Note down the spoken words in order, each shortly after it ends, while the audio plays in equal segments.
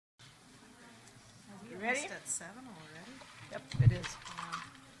Ready? At 7 already? Yep, it is.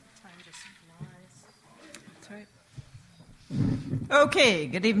 Time just flies. That's right. Okay,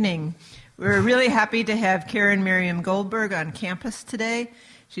 good evening. We're really happy to have Caryn Mirriam-Goldberg on campus today.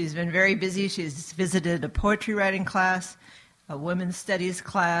 She's been very busy. She's visited a poetry writing class, a women's studies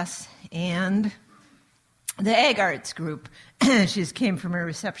class, and the Ag Arts group. She's came from a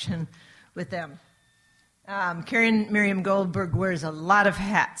reception with them. Caryn Mirriam-Goldberg wears a lot of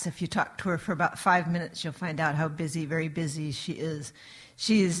hats. If you talk to her for about 5 minutes, you'll find out how busy, very busy she is.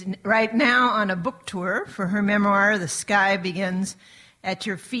 She's right now on a book tour for her memoir, The Sky Begins at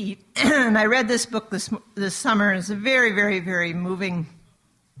Your Feet. And I read this book this summer. It's a very, very, very moving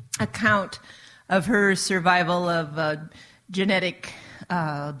account of her survival of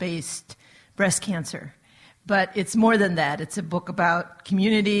genetic-based breast cancer. But it's more than that. It's a book about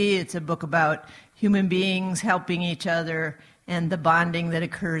community. It's a book about human beings helping each other and the bonding that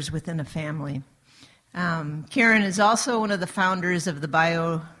occurs within a family. Caryn is also one of the founders of the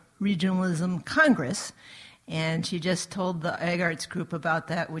Bioregionalism Congress, and she just told the Ag Arts group about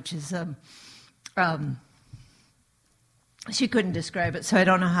that, which is, she couldn't describe it, so I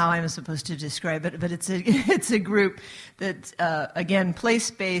don't know how I'm supposed to describe it, but it's a group that's, again,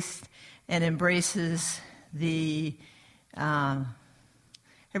 place-based and embraces the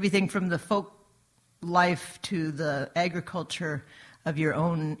everything from the folk life to the agriculture of your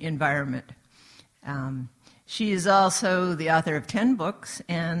own environment. She is also the author of 10 books,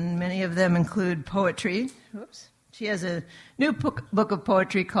 and many of them include poetry. Oops. She has a new book of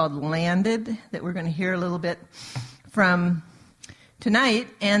poetry called Landed that we're going to hear a little bit from tonight,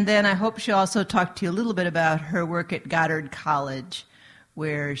 and then I hope she'll also talk to you a little bit about her work at Goddard College,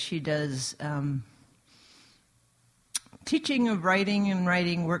 where she does teaching of writing and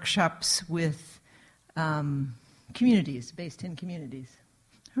writing workshops with communities, based in communities.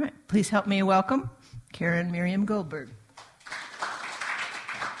 All right, please help me welcome Caryn Mirriam-Goldberg.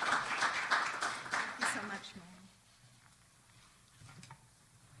 Thank you so much,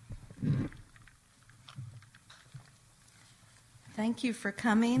 Mom. Thank you for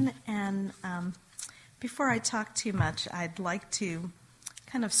coming, and before I talk too much, I'd like to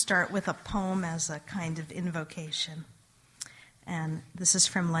kind of start with a poem as a kind of invocation. And this is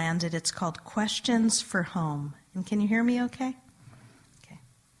from Landed. It's called Questions for Home. And can you hear me okay? Okay.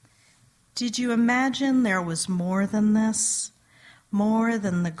 Did you imagine there was more than this? More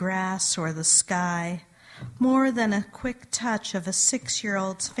than the grass or the sky? More than a quick touch of a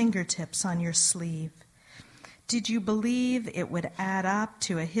 6-year-old's fingertips on your sleeve? Did you believe it would add up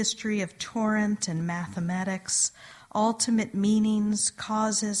to a history of torrent and mathematics, ultimate meanings,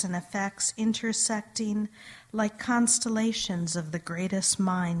 causes and effects intersecting like constellations of the greatest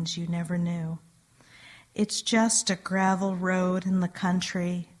minds you never knew? It's just a gravel road in the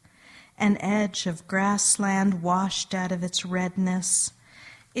country, an edge of grassland washed out of its redness.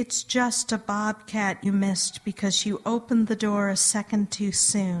 It's just a bobcat you missed because you opened the door a second too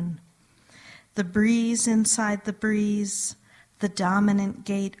soon. The breeze inside the breeze, the dominant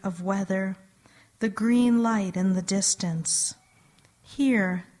gate of weather, the green light in the distance.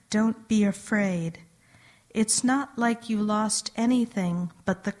 Here, don't be afraid. It's not like you lost anything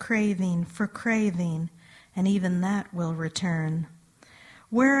but the craving for craving, and even that will return.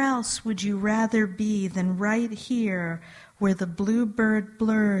 Where else would you rather be than right here where the bluebird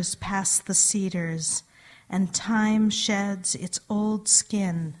blurs past the cedars and time sheds its old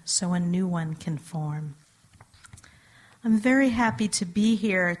skin so a new one can form? I'm very happy to be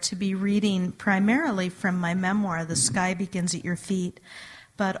here to be reading primarily from my memoir, The Sky Begins at Your Feet,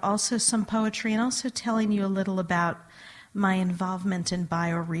 but also some poetry, and also telling you a little about my involvement in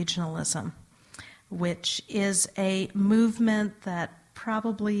bioregionalism, which is a movement that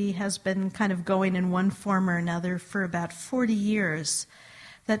probably has been kind of going in one form or another for about 40 years,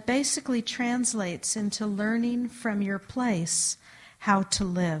 that basically translates into learning from your place how to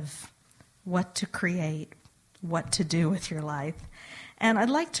live, what to create, what to do with your life. And I'd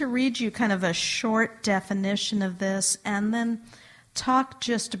like to read you kind of a short definition of this, and then talk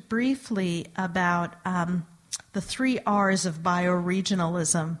just briefly about the 3 R's of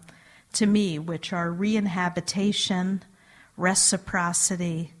bioregionalism to me, which are re-inhabitation,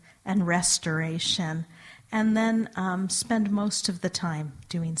 reciprocity, and restoration, and then spend most of the time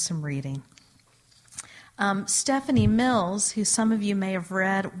doing some reading. Stephanie Mills, who some of you may have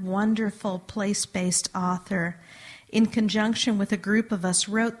read, wonderful place-based author, in conjunction with a group of us,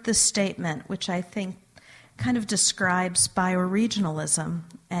 wrote this statement, which I think kind of describes bioregionalism,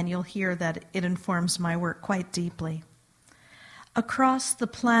 and you'll hear that it informs my work quite deeply. Across the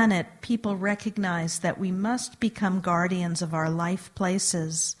planet, people recognize that we must become guardians of our life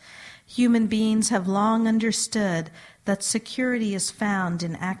places Human beings have long understood that security is found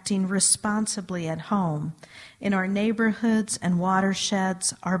in acting responsibly at home, in our neighborhoods and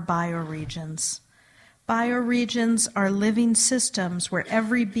watersheds, our bioregions. Bioregions are living systems where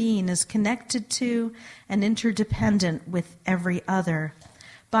every being is connected to and interdependent with every other.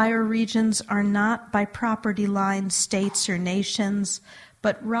 Bioregions are not by property lines, states, or nations,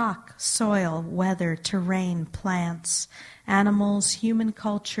 but rock, soil, weather, terrain, plants, animals, human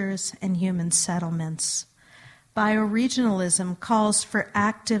cultures, and human settlements. Bioregionalism calls for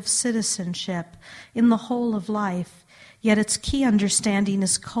active citizenship in the whole of life, yet its key understanding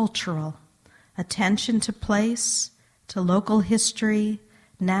is cultural. Attention to place, to local history,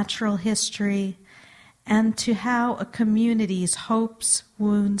 natural history, and to how a community's hopes,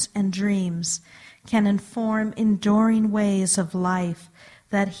 wounds, and dreams can inform enduring ways of life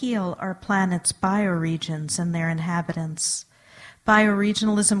that heal our planet's bioregions and their inhabitants.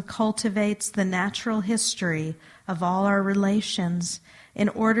 Bioregionalism cultivates the natural history of all our relations in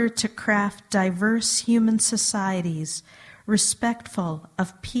order to craft diverse human societies respectful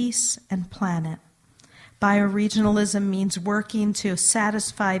of peace and planet. Bioregionalism means working to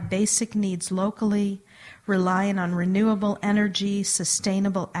satisfy basic needs locally, relying on renewable energy,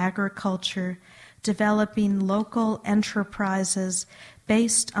 sustainable agriculture, developing local enterprises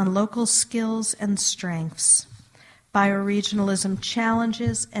based on local skills and strengths. Bioregionalism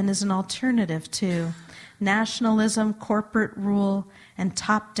challenges and is an alternative to nationalism, corporate rule, and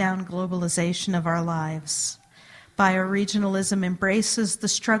top-down globalization of our lives. Bioregionalism embraces the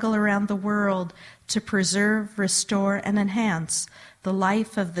struggle around the world to preserve, restore, and enhance the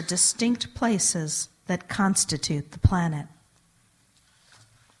life of the distinct places that constitute the planet.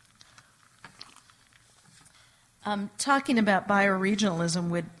 Talking about bioregionalism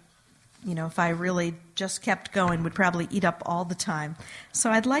would, if I really just kept going, would probably eat up all the time.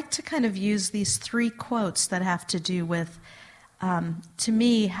 So I'd like to kind of use these three quotes that have to do with, to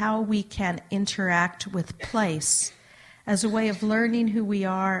me, how we can interact with place as a way of learning who we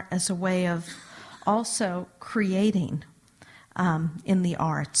are, as a way of also creating in the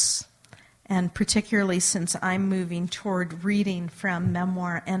arts. And particularly since I'm moving toward reading from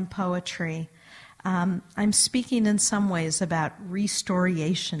memoir and poetry, I'm speaking in some ways about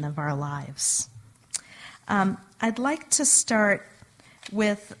restoration of our lives. I'd like to start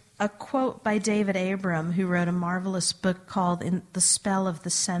with a quote by David Abram, who wrote a marvelous book called The Spell of the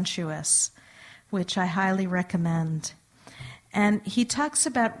Sensuous, which I highly recommend. And he talks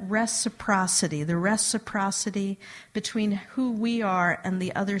about reciprocity, the reciprocity between who we are and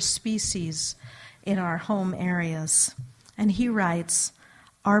the other species in our home areas. And he writes,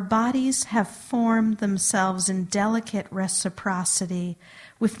 "Our bodies have formed themselves in delicate reciprocity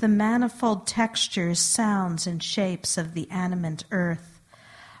with the manifold textures, sounds, and shapes of the animate earth.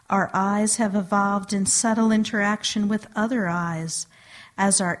 Our eyes have evolved in subtle interaction with other eyes,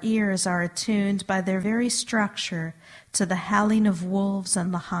 as our ears are attuned by their very structure to the howling of wolves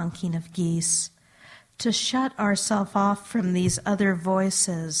and the honking of geese. To shut ourselves off from these other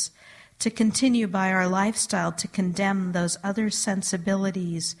voices, to continue by our lifestyle to condemn those other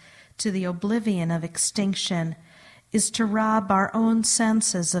sensibilities to the oblivion of extinction, is to rob our own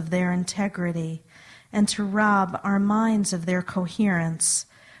senses of their integrity and to rob our minds of their coherence.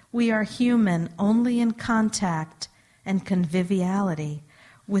 We are human only in contact and conviviality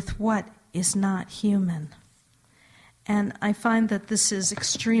with what is not human." And I find that this is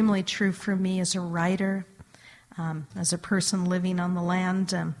extremely true for me as a writer, as a person living on the land,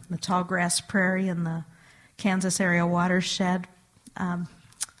 the tallgrass prairie in the Kansas area watershed,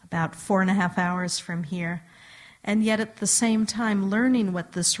 about 4.5 hours from here. And yet at the same time, learning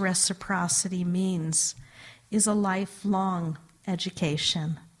what this reciprocity means is a lifelong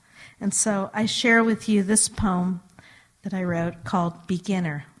education. And so I share with you this poem that I wrote called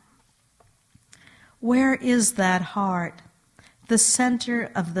Beginner. Where is that heart, the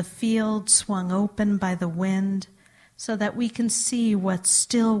center of the field swung open by the wind, so that we can see what's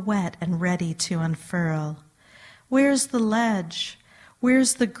still wet and ready to unfurl? Where's the ledge?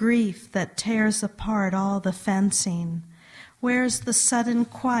 Where's the grief that tears apart all the fencing? Where's the sudden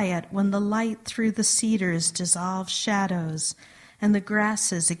quiet when the light through the cedars dissolves shadows and the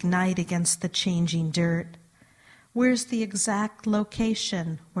grasses ignite against the changing dirt? Where's the exact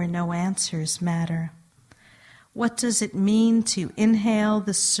location where no answers matter? What does it mean to inhale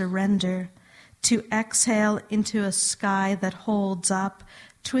the surrender, to exhale into a sky that holds up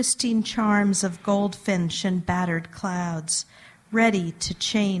twisting charms of goldfinch and battered clouds, ready to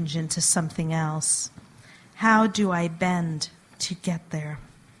change into something else? How do I bend to get there?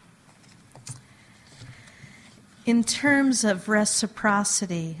 In terms of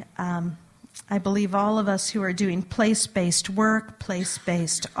reciprocity, I believe all of us who are doing place-based work,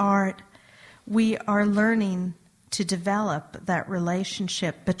 place-based art, we are learning to develop that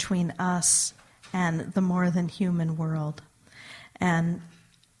relationship between us and the more than human world. And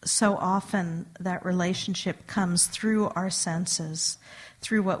so often that relationship comes through our senses,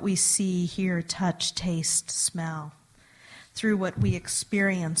 through what we see, hear, touch, taste, smell, through what we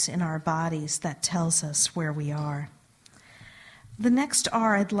experience in our bodies that tells us where we are. The next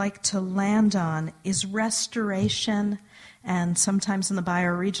R I'd like to land on is restoration, and sometimes in the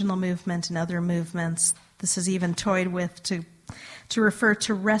bioregional movement and other movements, this is even toyed with to refer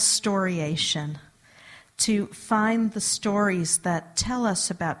to restoration, to find the stories that tell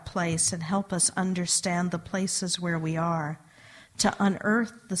us about place and help us understand the places where we are, to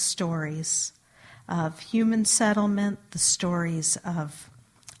unearth the stories of human settlement, the stories of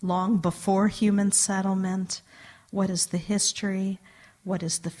long before human settlement. What is the history? What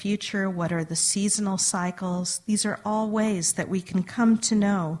is the future? What are the seasonal cycles? These are all ways that we can come to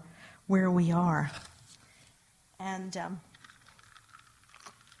know where we are. And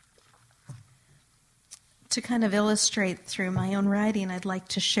to kind of illustrate through my own writing, I'd like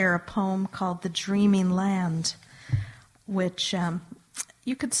to share a poem called The Dreaming Land, which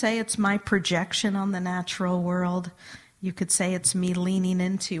you could say it's my projection on the natural world. You could say it's me leaning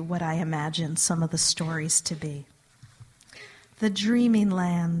into what I imagine some of the stories to be. The Dreaming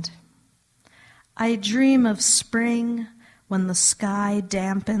Land. I dream of spring when the sky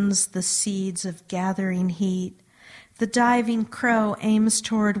dampens the seeds of gathering heat. The diving crow aims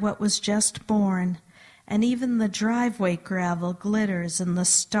toward what was just born, and even the driveway gravel glitters in the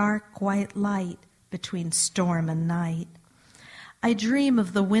stark white light between storm and night. I dream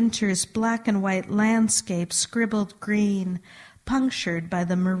of the winter's black and white landscape scribbled green, punctured by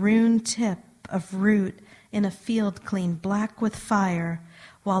the maroon tip of root in a field cleaned black with fire,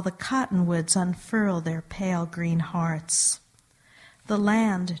 while the cottonwoods unfurl their pale green hearts. The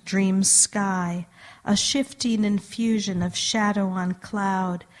land dreams sky, a shifting infusion of shadow on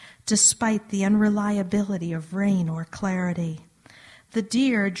cloud, despite the unreliability of rain or clarity. The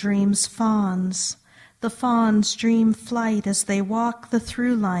deer dreams fawns. The fawns dream flight as they walk the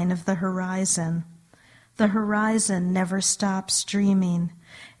through line of the horizon. The horizon never stops dreaming,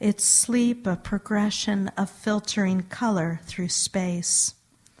 its sleep a progression of filtering color through space.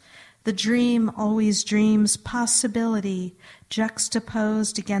 The dream always dreams possibility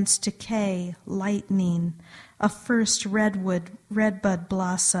juxtaposed against decay, lightning, a first redbud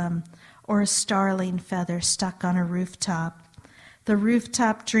blossom, or a starling feather stuck on a rooftop. The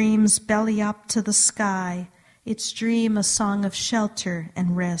rooftop dreams belly up to the sky, its dream a song of shelter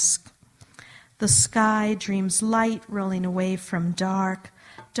and risk. The sky dreams light rolling away from dark,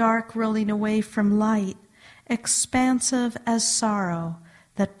 dark rolling away from light, expansive as sorrow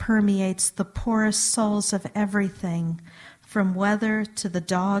that permeates the porous souls of everything, from weather to the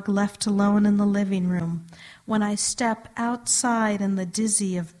dog left alone in the living room. When I step outside in the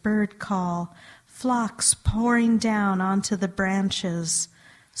dizzy of bird call, flocks pouring down onto the branches,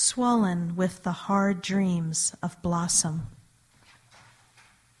 swollen with the hard dreams of blossom.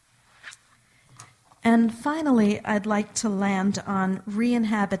 And finally, I'd like to land on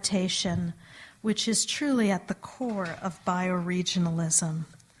re-inhabitation, which is truly at the core of bioregionalism.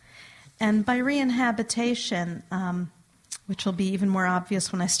 And by re-inhabitation, which will be even more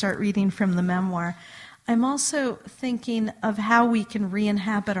obvious when I start reading from the memoir, I'm also thinking of how we can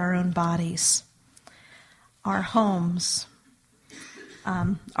re-inhabit our own bodies, our homes,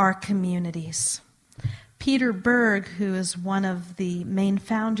 our communities. Peter Berg, who is one of the main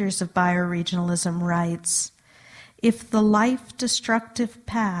founders of bioregionalism, writes, "If the life-destructive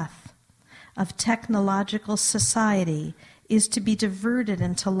path of technological society is to be diverted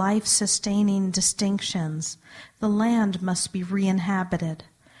into life-sustaining distinctions, the land must be re-inhabited.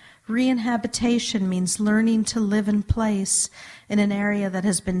 Re-inhabitation means learning to live in place in an area that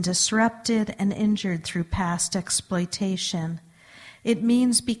has been disrupted and injured through past exploitation. It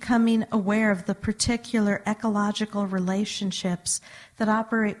means becoming aware of the particular ecological relationships that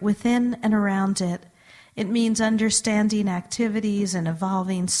operate within and around it. It means understanding activities and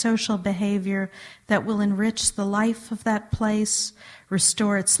evolving social behavior that will enrich the life of that place,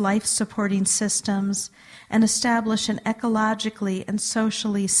 restore its life-supporting systems, and establish an ecologically and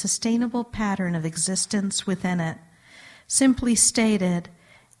socially sustainable pattern of existence within it. Simply stated,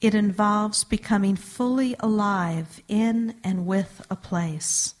 it involves becoming fully alive in and with a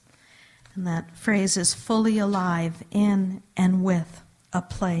place." And that phrase is fully alive in and with a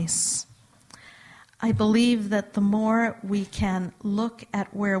place. I believe that the more we can look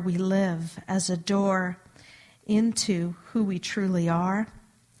at where we live as a door into who we truly are.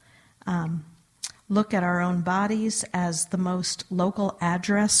 Look at our own bodies as the most local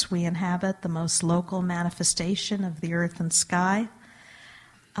address we inhabit, the most local manifestation of the earth and sky.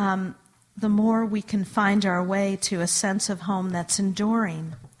 The more we can find our way to a sense of home that's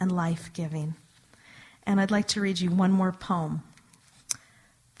enduring and life-giving. And I'd like to read you one more poem.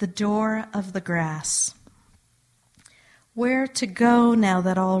 The Door of the Grass. Where to go now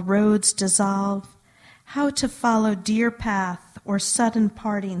that all roads dissolve? How to follow deer path or sudden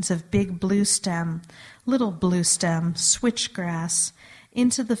partings of big blue stem, little blue stem, switchgrass,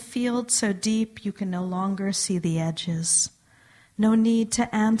 into the field so deep you can no longer see the edges. No need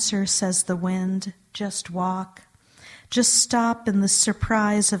to answer, says the wind, just walk. Just stop in the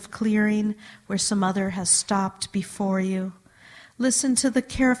surprise of clearing where some other has stopped before you. Listen to the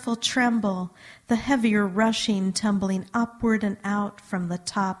careful tremble, the heavier rushing tumbling upward and out from the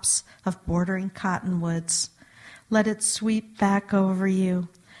tops of bordering cottonwoods. Let it sweep back over you,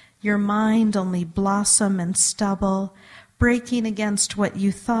 your mind only blossom and stubble, breaking against what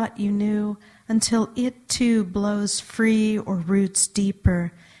you thought you knew until it too blows free or roots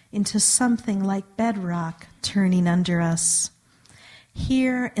deeper into something like bedrock turning under us.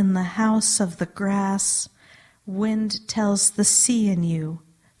 Here in the house of the grass, wind tells the sea in you,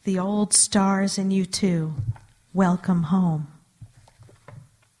 the old stars in you too, welcome home.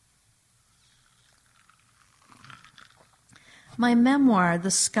 My memoir,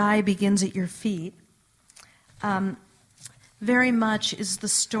 The Sky Begins at Your Feet, very much is the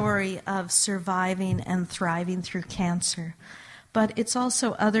story of surviving and thriving through cancer. But it's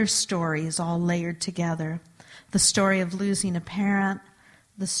also other stories all layered together. The story of losing a parent,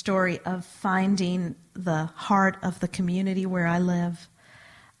 the story of finding the heart of the community where I live,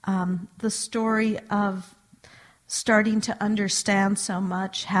 the story of starting to understand so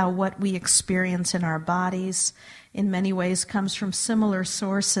much how what we experience in our bodies in many ways comes from similar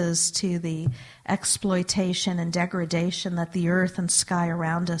sources to the exploitation and degradation that the earth and sky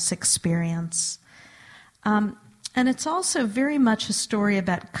around us experience. And it's also very much a story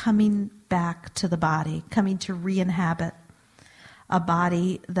about coming back to the body, coming to re-inhabit a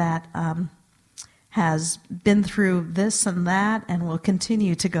body that has been through this and that and will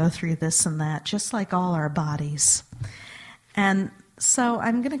continue to go through this and that, just like all our bodies. And so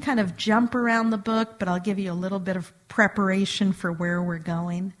I'm going to kind of jump around the book, but I'll give you a little bit of preparation for where we're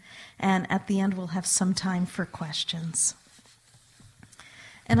going. And at the end, we'll have some time for questions.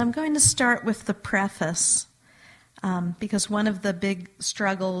 And I'm going to start with the preface, because one of the big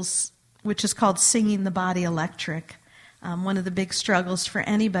struggles, which is called Singing the Body Electric, one of the big struggles for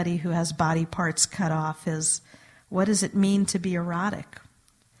anybody who has body parts cut off is, what does it mean to be erotic?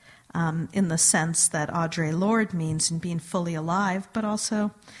 In the sense that Audre Lorde means in being fully alive, but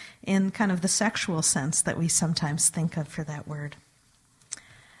also in kind of the sexual sense that we sometimes think of for that word.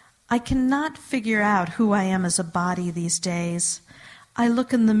 I cannot figure out who I am as a body these days. I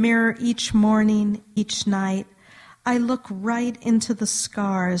look in the mirror each morning, each night. I look right into the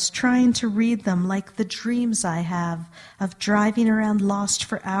scars, trying to read them like the dreams I have of driving around lost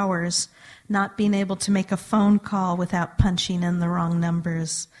for hours, not being able to make a phone call without punching in the wrong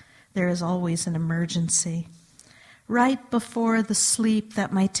numbers. There is always an emergency. Right before the sleep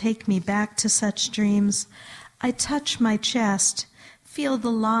that might take me back to such dreams, I touch my chest, feel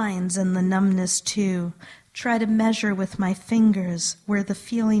the lines and the numbness too, try to measure with my fingers where the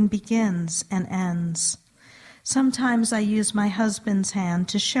feeling begins and ends. Sometimes I use my husband's hand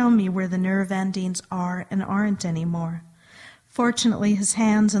to show me where the nerve endings are and aren't anymore. Fortunately, his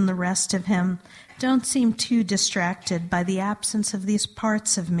hands and the rest of him don't seem too distracted by the absence of these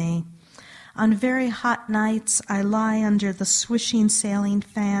parts of me. On very hot nights, I lie under the swishing sailing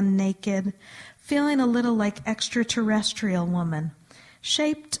fan naked, feeling a little like extraterrestrial woman,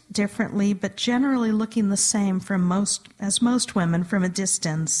 shaped differently but generally looking the same as most women from a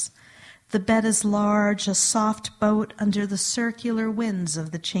distance. The bed is large, a soft boat under the circular winds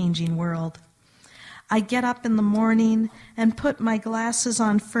of the changing world. I get up in the morning and put my glasses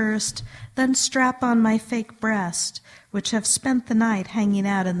on first, then strap on my fake breast, which have spent the night hanging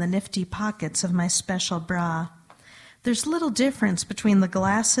out in the nifty pockets of my special bra. There's little difference between the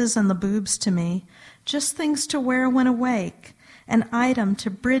glasses and the boobs to me, just things to wear when awake, an item to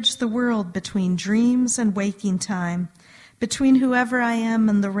bridge the world between dreams and waking time, between whoever I am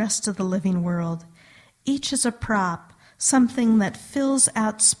and the rest of the living world. Each is a prop, something that fills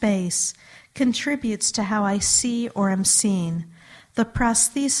out space, contributes to how I see or am seen. The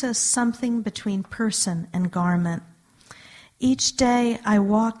prosthesis, something between person and garment. Each day I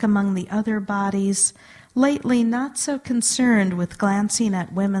walk among the other bodies, Lately, not so concerned with glancing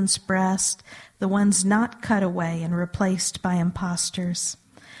at women's breasts, the ones not cut away and replaced by impostors.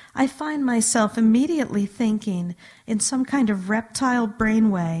 I find myself immediately thinking, in some kind of reptile brain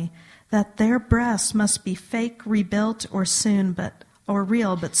way, that their breasts must be fake, rebuilt, or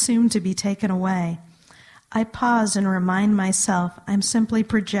real, but soon to be taken away. I pause and remind myself I'm simply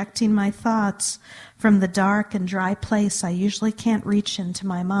projecting my thoughts from the dark and dry place I usually can't reach into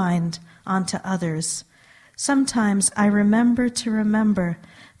my mind onto others. Sometimes I remember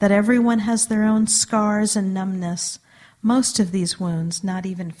that everyone has their own scars and numbness, most of these wounds not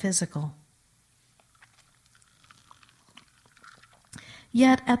even physical.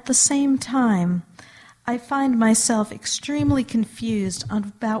 Yet at the same time, I find myself extremely confused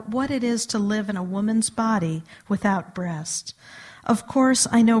about what it is to live in a woman's body without breast. Of course,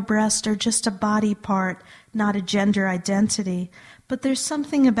 I know breasts are just a body part, not a gender identity, but there's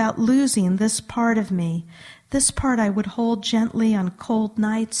something about losing this part of me, this part I would hold gently on cold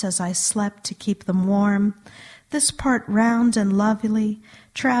nights as I slept to keep them warm, this part round and lovely,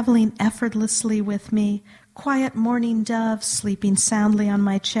 traveling effortlessly with me, quiet morning dove sleeping soundly on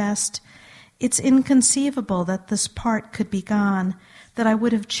my chest. It's inconceivable that this part could be gone, that I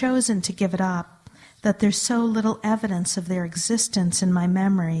would have chosen to give it up, that there's so little evidence of their existence in my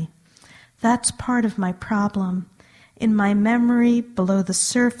memory. That's part of my problem. In my memory, below the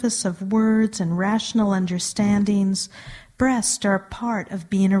surface of words and rational understandings, breasts are a part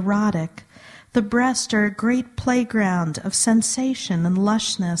of being erotic. The breasts are a great playground of sensation and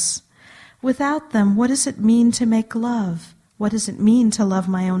lushness. Without them, what does it mean to make love? What does it mean to love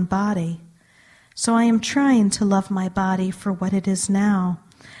my own body? So I am trying to love my body for what it is now.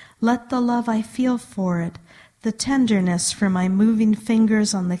 Let the love I feel for it, the tenderness for my moving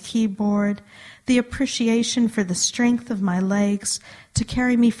fingers on the keyboard, the appreciation for the strength of my legs to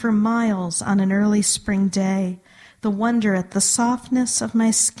carry me for miles on an early spring day, the wonder at the softness of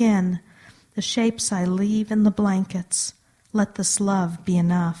my skin, the shapes I leave in the blankets. Let this love be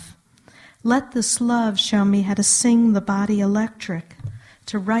enough. Let this love show me how to sing the body electric,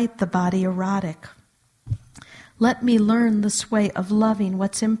 to write the body erotic. Let me learn this way of loving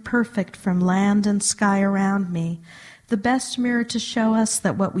what's imperfect from land and sky around me, the best mirror to show us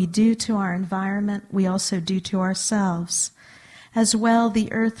that what we do to our environment, we also do to ourselves. As well,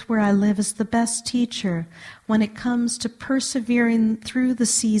 the earth where I live is the best teacher when it comes to persevering through the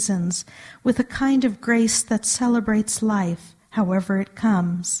seasons with a kind of grace that celebrates life, however it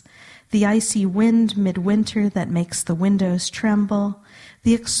comes. The icy wind midwinter that makes the windows tremble,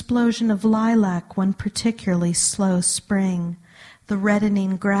 the explosion of lilac one particularly slow spring, the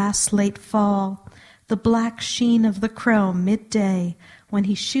reddening grass late fall, the black sheen of the crow midday when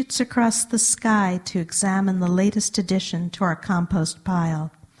he shoots across the sky to examine the latest addition to our compost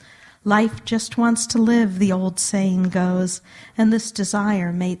pile. Life just wants to live, the old saying goes, and this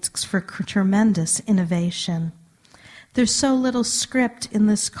desire makes for tremendous innovation. There's so little script in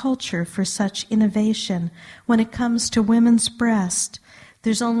this culture for such innovation when it comes to women's breast.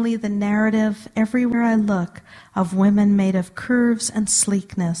 There's only the narrative everywhere I look of women made of curves and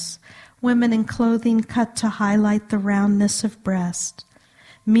sleekness, women in clothing cut to highlight the roundness of breast.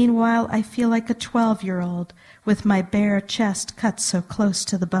 Meanwhile, I feel like a 12-year-old with my bare chest cut so close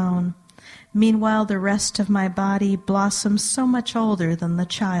to the bone. Meanwhile, the rest of my body blossoms so much older than the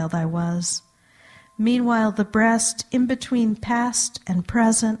child I was. Meanwhile, the breast, in between past and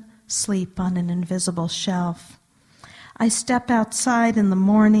present, sleep on an invisible shelf. I step outside in the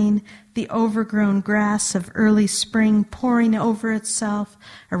morning, the overgrown grass of early spring pouring over itself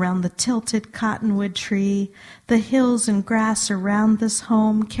around the tilted cottonwood tree. The hills and grass around this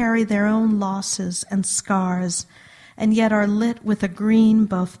home carry their own losses and scars, and yet are lit with a green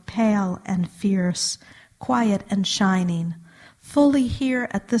both pale and fierce, quiet and shining, fully here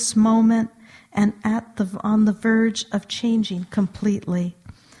at this moment, and on the verge of changing completely.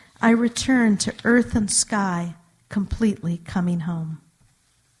 I return to earth and sky, completely coming home.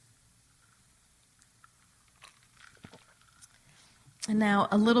 And now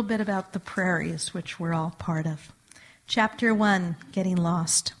a little bit about the prairies, which we're all part of. Chapter 1, Getting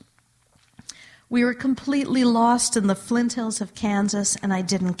Lost. We were completely lost in the Flint Hills of Kansas, and I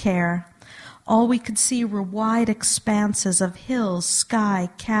didn't care. All we could see were wide expanses of hills, sky,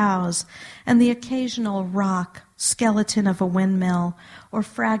 cows, and the occasional rock, skeleton of a windmill, or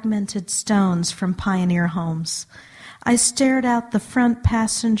fragmented stones from pioneer homes. I stared out the front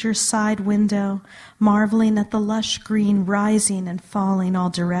passenger side window, marveling at the lush green rising and falling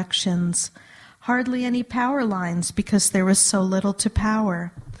all directions. Hardly any power lines because there was so little to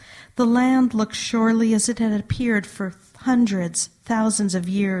power. The land looked surely as it had appeared for hundreds, thousands of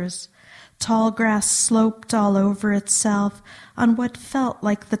years. Tall grass sloped all over itself on what felt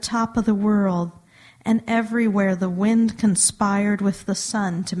like the top of the world, and everywhere the wind conspired with the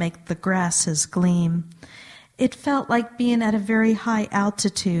sun to make the grasses gleam. It felt like being at a very high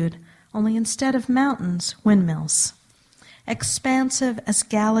altitude, only instead of mountains, windmills. Expansive as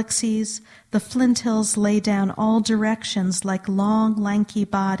galaxies, the Flint Hills lay down all directions like long, lanky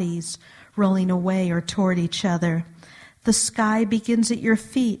bodies, rolling away or toward each other. The sky begins at your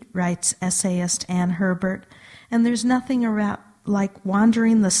feet, writes essayist Ann Herbert, and there's nothing like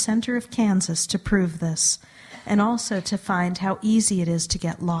wandering the center of Kansas to prove this, and also to find how easy it is to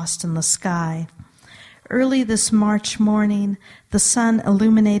get lost in the sky. Early this March morning, the sun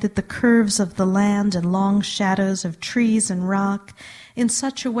illuminated the curves of the land and long shadows of trees and rock in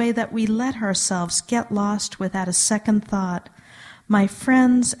such a way that we let ourselves get lost without a second thought. My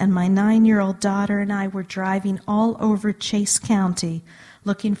friends and my 9-year-old daughter and I were driving all over Chase County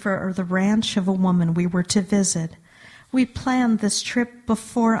looking for the ranch of a woman we were to visit. We planned this trip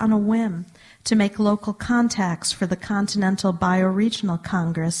before on a whim to make local contacts for the Continental Bioregional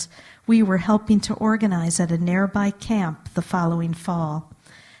Congress we were helping to organize at a nearby camp the following fall.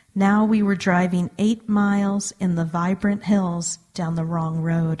 Now we were driving 8 miles in the vibrant hills down the wrong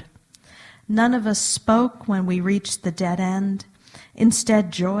road. None of us spoke when we reached the dead end.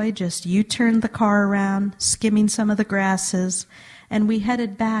 Instead, Joy just U-turned the car around, skimming some of the grasses, and we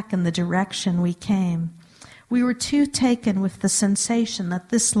headed back in the direction we came. We were too taken with the sensation that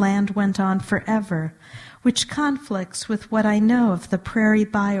this land went on forever, which conflicts with what I know of the prairie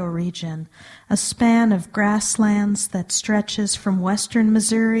bioregion, a span of grasslands that stretches from western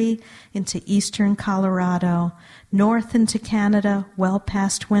Missouri into eastern Colorado, north into Canada, well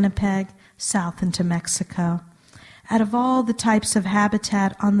past Winnipeg, south into Mexico. Out of all the types of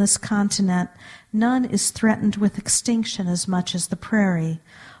habitat on this continent, none is threatened with extinction as much as the prairie.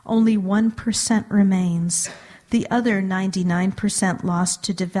 Only 1% remains. The other 99% lost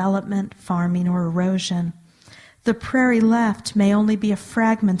to development, farming, or erosion. The prairie left may only be a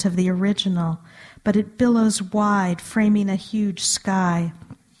fragment of the original, but it billows wide, framing a huge sky.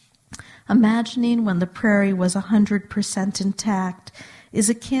 Imagining when the prairie was 100% intact is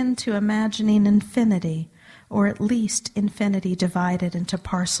akin to imagining infinity, or at least infinity divided into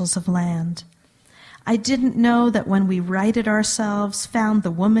parcels of land. I didn't know that when we righted ourselves, found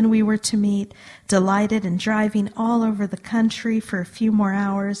the woman we were to meet, delighted in driving all over the country for a few more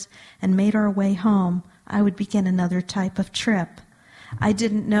hours, and made our way home, I would begin another type of trip. I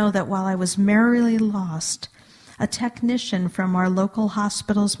didn't know that while I was merrily lost, a technician from our local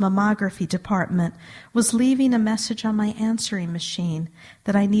hospital's mammography department was leaving a message on my answering machine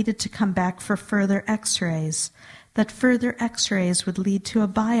that I needed to come back for further x-rays, that further x-rays would lead to a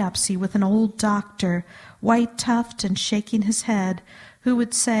biopsy with an old doctor, white-tuft and shaking his head, who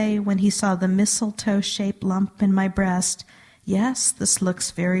would say, when he saw the mistletoe-shaped lump in my breast, "Yes, this looks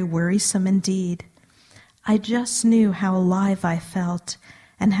very worrisome indeed." I just knew how alive I felt,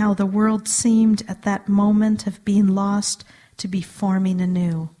 and how the world seemed at that moment of being lost to be forming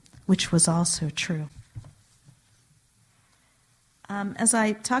anew, which was also true. As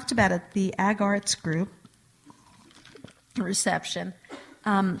I talked about at the Ag Arts group reception,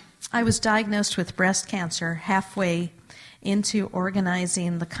 I was diagnosed with breast cancer halfway into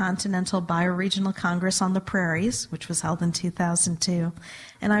organizing the Continental Bioregional Congress on the Prairies, which was held in 2002,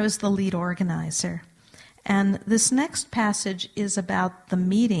 and I was the lead organizer. And this next passage is about the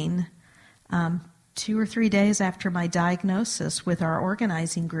meeting 2 or 3 days after my diagnosis with our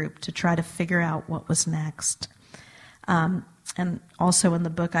organizing group to try to figure out what was next. And also in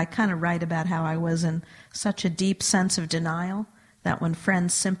the book, I kind of write about how I was in such a deep sense of denial that when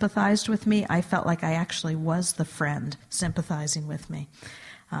friends sympathized with me, I felt like I actually was the friend sympathizing with me,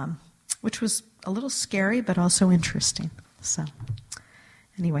 which was a little scary but also interesting. So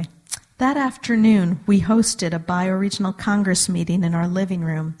anyway. That afternoon, we hosted a bioregional Congress meeting in our living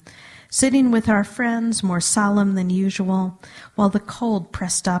room, sitting with our friends, more solemn than usual, while the cold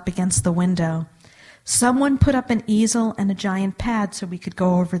pressed up against the window. Someone put up an easel and a giant pad so we could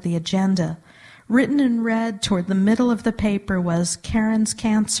go over the agenda. Written in red toward the middle of the paper was Caryn's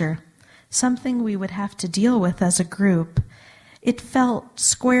cancer, something we would have to deal with as a group. It fell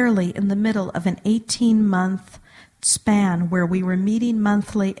squarely in the middle of an 18-month span where we were meeting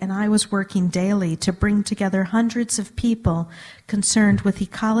monthly and I was working daily to bring together hundreds of people concerned with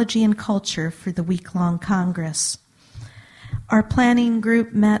ecology and culture for the week-long Congress. Our planning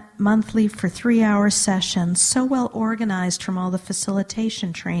group met monthly for 3-hour sessions, so well organized from all the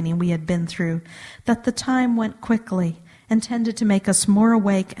facilitation training we had been through that the time went quickly and tended to make us more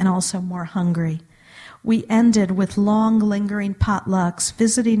awake and also more hungry. We ended with long, lingering potlucks,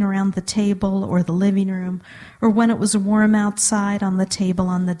 visiting around the table or the living room, or when it was warm outside, on the table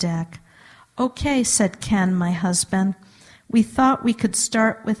on the deck. "Okay," said Ken, my husband. "We thought we could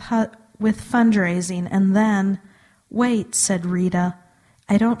start with fundraising and then—" "Wait," said Rita.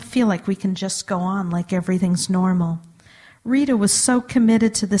 "I don't feel like we can just go on like everything's normal." Rita was so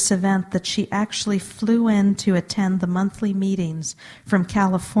committed to this event that she actually flew in to attend the monthly meetings from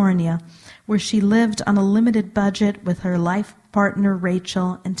California, where she lived on a limited budget with her life partner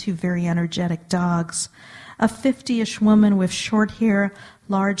Rachel and 2 very energetic dogs. A 50-ish woman with short hair,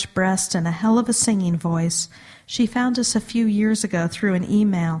 large breasts, and a hell of a singing voice. She found us a few years ago through an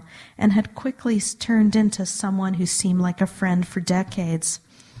email and had quickly turned into someone who seemed like a friend for decades.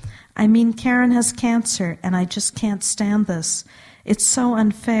 "I mean, Caryn has cancer, and I just can't stand this. It's so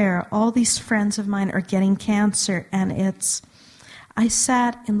unfair. All these friends of mine are getting cancer, and it's—" I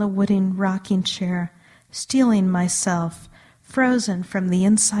sat in the wooden rocking chair, steeling myself, frozen from the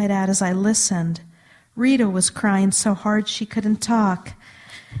inside out as I listened. Rita was crying so hard she couldn't talk.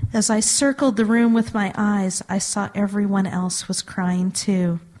 As I circled the room with my eyes, I saw everyone else was crying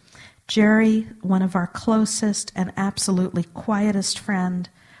too. Jerry, one of our closest and absolutely quietest friend,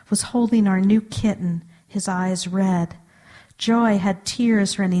 was holding our new kitten, his eyes red. Joy had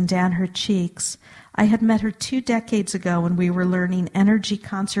tears running down her cheeks. I had met her 2 decades ago when we were learning energy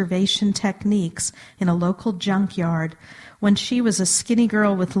conservation techniques in a local junkyard, when she was a skinny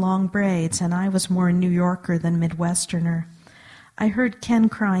girl with long braids and I was more a New Yorker than Midwesterner. I heard Ken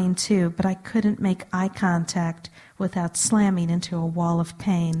crying too, but I couldn't make eye contact without slamming into a wall of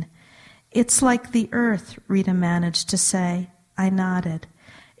pain. "It's like the earth," Rita managed to say. I nodded.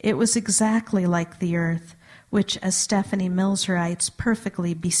 It was exactly like the earth, which, as Stephanie Mills writes,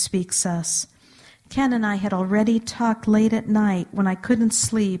 perfectly bespeaks us. Ken and I had already talked late at night when I couldn't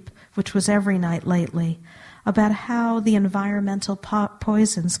sleep, which was every night lately, about how the environmental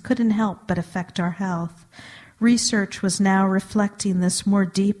poisons couldn't help but affect our health. Research was now reflecting this more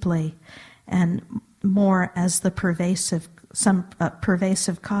deeply and more as the pervasive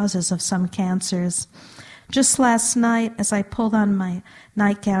causes of some cancers. Just last night, as I pulled on my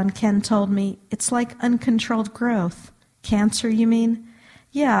nightgown, Ken told me, "It's like uncontrolled growth." "Cancer, you mean?"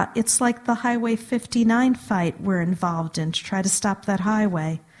 "Yeah, it's like the Highway 59 fight we're involved in to try to stop that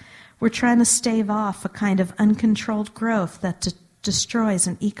highway. We're trying to stave off a kind of uncontrolled growth that destroys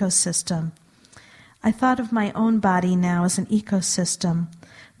an ecosystem." I thought of my own body now as an ecosystem.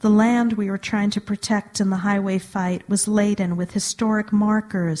 The land we were trying to protect in the highway fight was laden with historic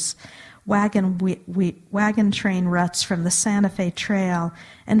markers, wagon train ruts from the Santa Fe Trail,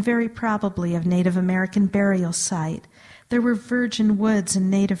 and very probably of Native American burial site. There were virgin woods and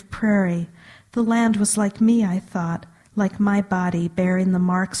native prairie. The land was like me, I thought, like my body, bearing the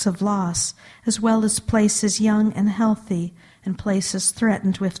marks of loss, as well as places young and healthy and places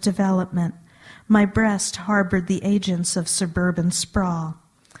threatened with development. My breast harbored the agents of suburban sprawl.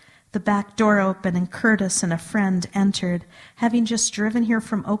 The back door opened and Curtis and a friend entered, having just driven here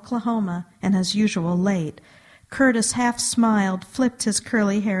from Oklahoma and as usual late. Curtis half smiled, flipped his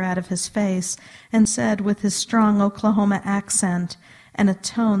curly hair out of his face, and said with his strong Oklahoma accent and a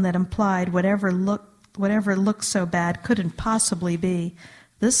tone that implied whatever looked so bad couldn't possibly be,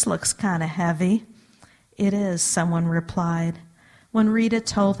 "This looks kind of heavy." "It is," someone replied. When Rita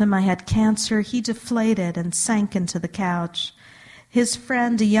told him I had cancer, he deflated and sank into the couch. His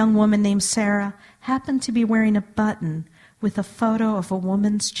friend, a young woman named Sarah, happened to be wearing a button with a photo of a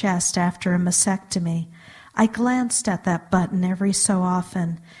woman's chest after a mastectomy. I glanced at that button every so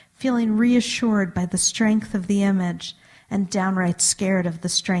often, feeling reassured by the strength of the image and downright scared of the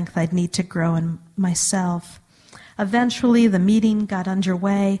strength I'd need to grow in myself. Eventually, the meeting got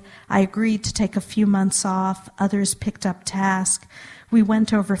underway. I agreed to take a few months off. Others picked up tasks. We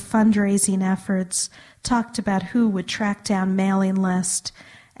went over fundraising efforts, talked about who would track down mailing list,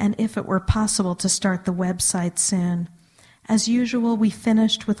 and if it were possible to start the website soon. As usual, we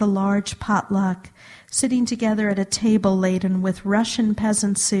finished with a large potluck, sitting together at a table laden with Russian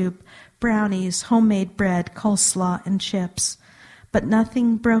peasant soup, brownies, homemade bread, coleslaw, and chips. But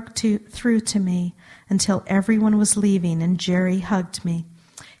nothing broke through to me until everyone was leaving and Jerry hugged me.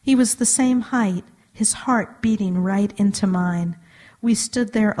 He was the same height, his heart beating right into mine. We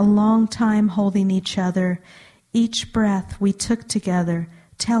stood there a long time holding each other, each breath we took together,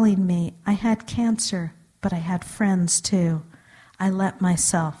 telling me I had cancer, but I had friends too. I let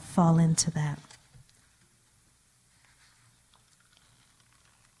myself fall into that.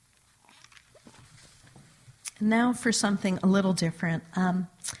 Now for something a little different.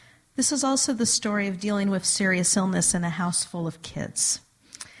 This is also the story of dealing with serious illness in a house full of kids.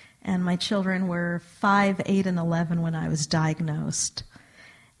 And my children were 5, 8, and 11 when I was diagnosed.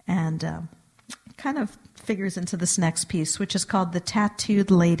 And it kind of figures into this next piece, which is called The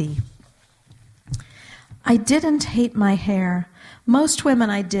Tattooed Lady. I didn't hate my hair. Most women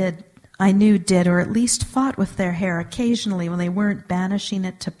I knew did, or at least fought with their hair occasionally when they weren't banishing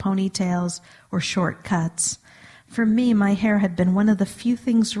it to ponytails or short cuts. For me, my hair had been one of the few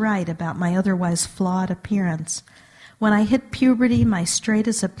things right about my otherwise flawed appearance. When I hit puberty, my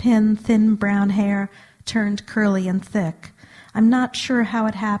straight-as-a-pin, thin brown hair turned curly and thick. I'm not sure how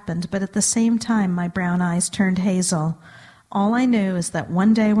it happened, but at the same time, my brown eyes turned hazel. All I knew is that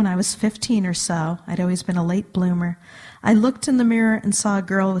one day when I was 15 or so, I'd always been a late bloomer, I looked in the mirror and saw a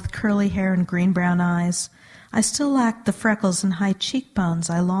girl with curly hair and green-brown eyes. I still lacked the freckles and high cheekbones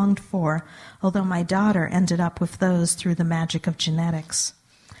I longed for, although my daughter ended up with those through the magic of genetics.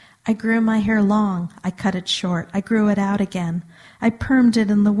 I grew my hair long. I cut it short. I grew it out again. I permed it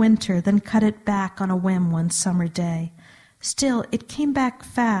in the winter, then cut it back on a whim one summer day. Still, it came back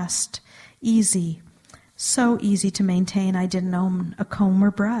fast, easy, so easy to maintain I didn't own a comb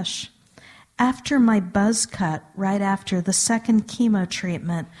or brush. After my buzz cut, right after the second chemo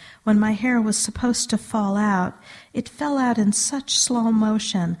treatment, when my hair was supposed to fall out, it fell out in such slow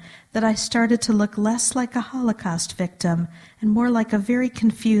motion that I started to look less like a Holocaust victim and more like a very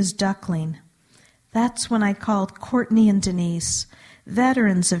confused duckling. That's when I called Courtney and Denise,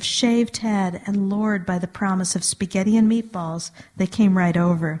 veterans of shaved head and lured by the promise of spaghetti and meatballs. They came right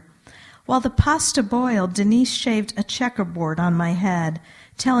over. While the pasta boiled, Denise shaved a checkerboard on my head,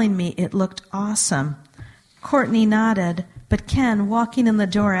 telling me it looked awesome. Courtney nodded, but Ken, walking in the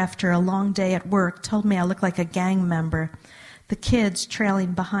door after a long day at work, told me I looked like a gang member. The kids,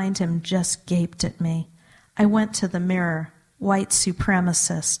 trailing behind him, just gaped at me. I went to the mirror, white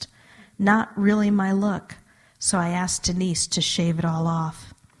supremacist. Not really my look, so I asked Denise to shave it all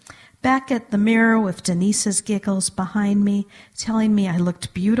off. Back at the mirror with Denise's giggles behind me, telling me I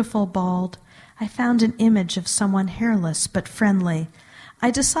looked beautiful bald, I found an image of someone hairless but friendly. I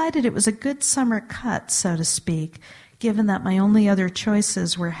decided it was a good summer cut, so to speak, given that my only other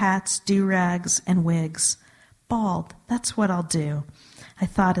choices were hats, do-rags, and wigs. Bald, that's what I'll do, I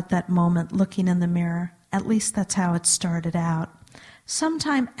thought at that moment, looking in the mirror. At least that's how it started out.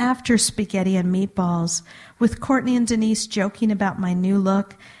 Sometime after spaghetti and meatballs, with Courtney and Denise joking about my new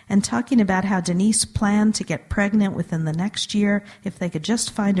look and talking about how Denise planned to get pregnant within the next year if they could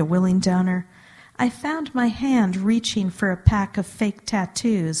just find a willing donor, I found my hand reaching for a pack of fake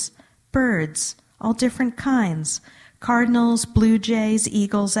tattoos, birds, all different kinds, cardinals, blue jays,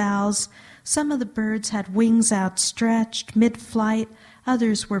 eagles, owls. Some of the birds had wings outstretched, mid-flight,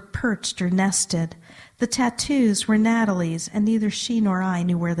 others were perched or nested. The tattoos were Natalie's, and neither she nor I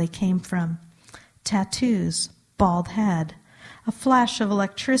knew where they came from. Tattoos, bald head. A flash of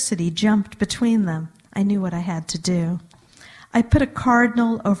electricity jumped between them. I knew what I had to do. I put a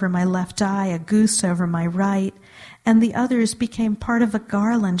cardinal over my left eye, a goose over my right, and the others became part of a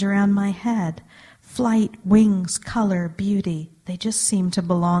garland around my head. Flight, wings, color, beauty, they just seemed to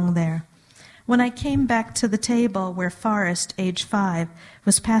belong there. When I came back to the table where Forrest, age 5,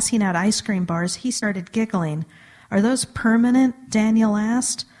 was passing out ice cream bars, he started giggling. "Are those permanent?" Daniel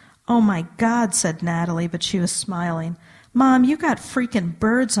asked. "Oh, my God," said Natalie, but she was smiling. "Mom, you got freaking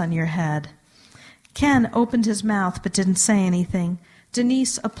birds on your head." Ken opened his mouth but didn't say anything.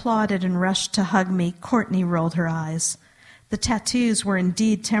 Denise applauded and rushed to hug me. Courtney rolled her eyes. The tattoos were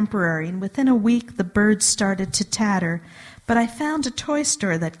indeed temporary, and within a week the birds started to tatter, but I found a toy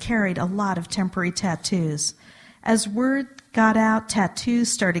store that carried a lot of temporary tattoos. As word got out, tattoos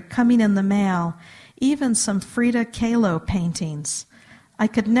started coming in the mail, even some Frida Kahlo paintings. I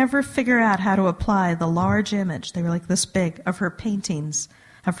could never figure out how to apply the large image, they were like this big, of her paintings,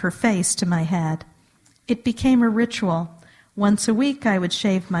 of her face to my head. It became a ritual. Once a week I would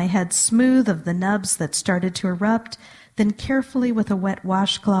shave my head smooth of the nubs that started to erupt, then carefully with a wet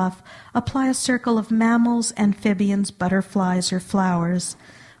washcloth apply a circle of mammals, amphibians, butterflies, or flowers.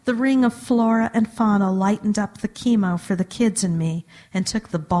 The ring of flora and fauna lightened up the chemo for the kids and me and took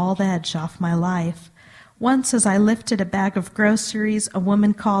the bald edge off my life. Once as I lifted a bag of groceries, a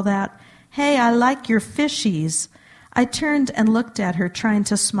woman called out, "Hey, I like your fishies." I turned and looked at her, trying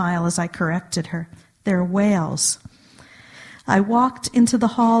to smile as I corrected her. They're whales. I walked into the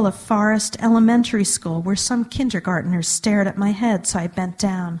hall of Forest Elementary School where some kindergartners stared at my head, so I bent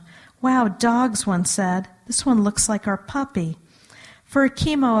down. "Wow, dogs," one said. "This one looks like our puppy." For a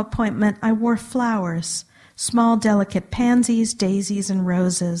chemo appointment, I wore flowers, small delicate pansies, daisies, and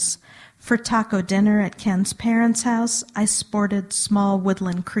roses. For taco dinner at Ken's parents' house, I sported small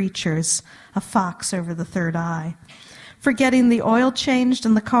woodland creatures, a fox over the third eye. For getting the oil changed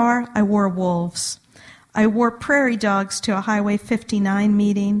in the car, I wore wolves. I wore prairie dogs to a Highway 59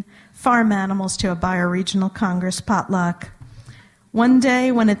 meeting, farm animals to a bioregional Congress potluck. One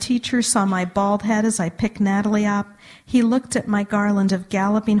day, when a teacher saw my bald head as I picked Natalie up, he looked at my garland of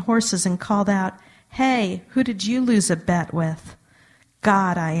galloping horses and called out, "Hey, who did you lose a bet with?"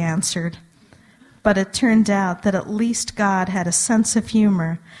 "God," I answered. But it turned out that at least God had a sense of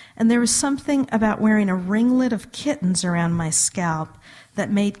humor, and there was something about wearing a ringlet of kittens around my scalp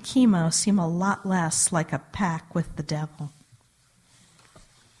that made chemo seem a lot less like a pact with the devil.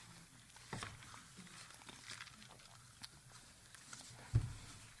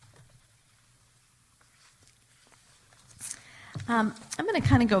 I'm going to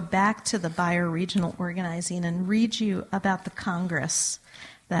kind of go back to the bioregional organizing and read you about the Congress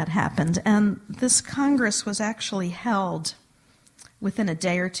that happened. And this Congress was actually held within a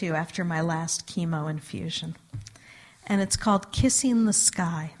day or two after my last chemo infusion. And it's called Kissing the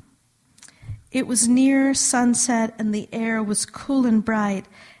Sky. It was near sunset and the air was cool and bright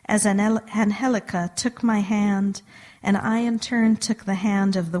as Angelica took my hand, and I in turn took the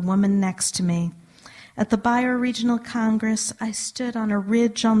hand of the woman next to me. At the Bioregional Congress, I stood on a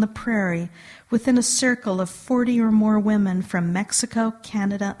ridge on the prairie within a circle of 40 or more women from Mexico,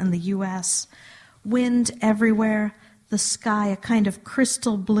 Canada, and the U.S. Wind everywhere, the sky a kind of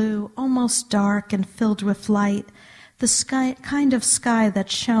crystal blue, almost dark and filled with light, the sky, kind of sky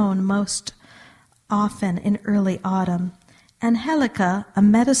that shone most often in early autumn. Angelica, a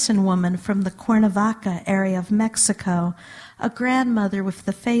medicine woman from the Cuernavaca area of Mexico, a grandmother with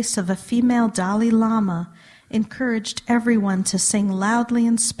the face of a female Dalai Lama, encouraged everyone to sing loudly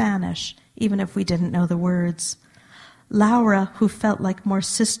in Spanish, even if we didn't know the words. Laura, who felt like more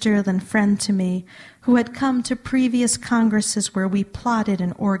sister than friend to me, who had come to previous congresses where we plotted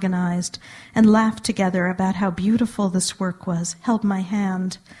and organized and laughed together about how beautiful this work was, held my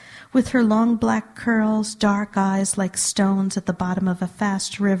hand. With her long black curls, dark eyes like stones at the bottom of a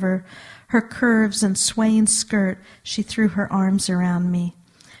fast river, her curves and swaying skirt, she threw her arms around me.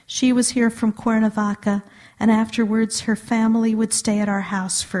 She was here from Cuernavaca, and afterwards her family would stay at our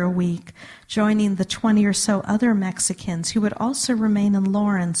house for a week, joining the 20 or so other Mexicans who would also remain in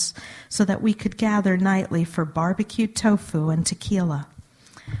Lawrence so that we could gather nightly for barbecued tofu and tequila.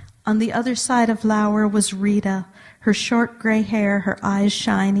 On the other side of Laura was Rita, her short gray hair, her eyes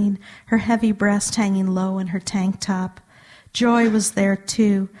shining, her heavy breast hanging low in her tank top. Joy was there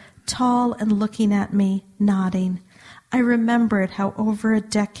too, tall and looking at me, nodding. I remembered how over a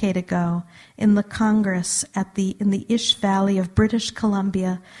decade ago, in the Congress in the Ish Valley of British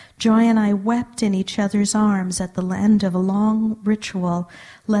Columbia, Joy and I wept in each other's arms at the end of a long ritual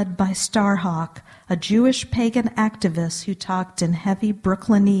led by Starhawk, a Jewish pagan activist who talked in heavy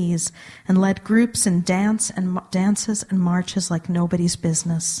Brooklynese and led groups in dances and marches like nobody's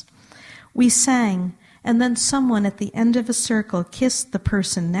business. We sang, and then someone at the end of a circle kissed the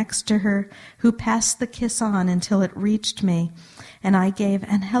person next to her, who passed the kiss on until it reached me, and I gave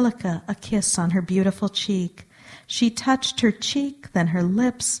Angelica a kiss on her beautiful cheek. She touched her cheek, then her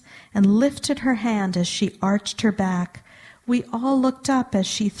lips, and lifted her hand as she arched her back. We all looked up as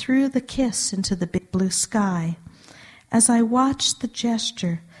she threw the kiss into the big blue sky. As I watched the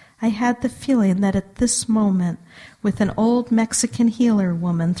gesture, I had the feeling that at this moment, with an old Mexican healer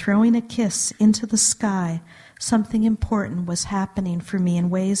woman throwing a kiss into the sky, something important was happening for me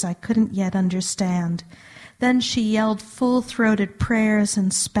in ways I couldn't yet understand. Then she yelled full-throated prayers in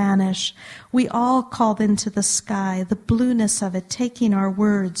Spanish. We all called into the sky, the blueness of it taking our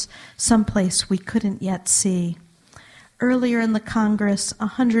words someplace we couldn't yet see. Earlier in the Congress,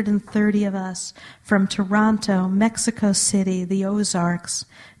 130 of us from Toronto, Mexico City, the Ozarks,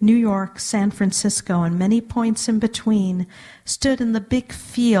 New York, San Francisco, and many points in between stood in the big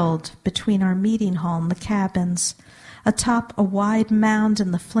field between our meeting hall and the cabins. Atop a wide mound in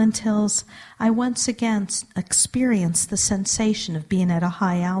the Flint Hills, I once again experienced the sensation of being at a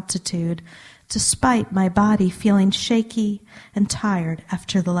high altitude, despite my body feeling shaky and tired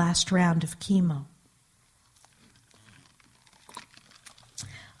after the last round of chemo.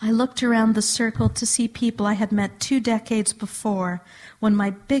 I looked around the circle to see people I had met 2 decades before, when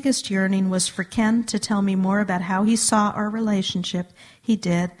my biggest yearning was for Ken to tell me more about how he saw our relationship. He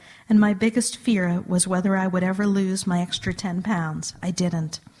did, and my biggest fear was whether I would ever lose my extra 10 pounds. I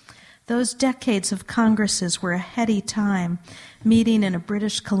didn't. Those decades of congresses were a heady time, meeting in a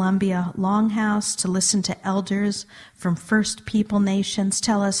British Columbia longhouse to listen to elders from First People nations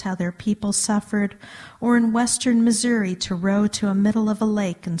tell us how their people suffered, or in western Missouri to row to a middle of a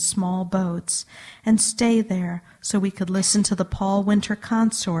lake in small boats and stay there so we could listen to the Paul Winter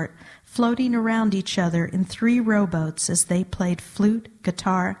Consort floating around each other in 3 rowboats as they played flute,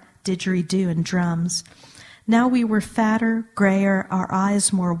 guitar, didgeridoo, and drums. Now we were fatter, grayer, our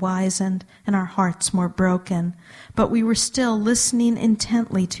eyes more wizened, and our hearts more broken. But we were still listening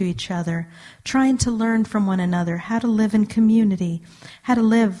intently to each other, trying to learn from one another how to live in community, how to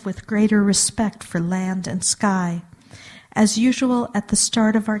live with greater respect for land and sky. As usual, at the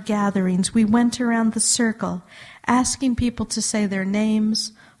start of our gatherings, we went around the circle, asking people to say their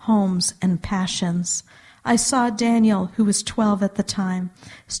names, homes, and passions. I saw Daniel, who was 12 at the time,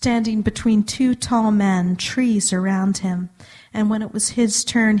 standing between 2 tall men, trees around him. And when it was his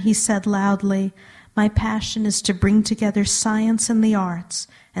turn, he said loudly, "My passion is to bring together science and the arts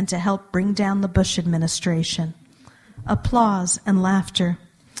and to help bring down the Bush administration." Applause and laughter.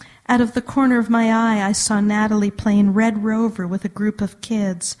 Out of the corner of my eye, I saw Natalie playing Red Rover with a group of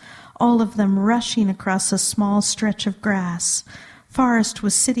kids, all of them rushing across a small stretch of grass. Forrest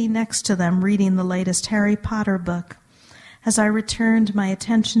was sitting next to them reading the latest Harry Potter book. As I returned my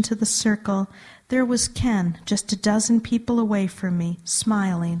attention to the circle, there was Ken, just a dozen people away from me,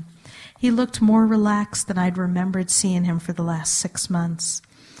 smiling. He looked more relaxed than I'd remembered seeing him for the last 6 months.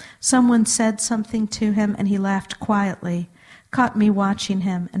 Someone said something to him, and he laughed quietly, caught me watching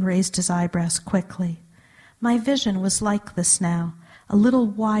him, and raised his eyebrows quickly. My vision was like this now, a little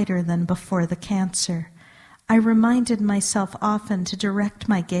wider than before the cancer. I reminded myself often to direct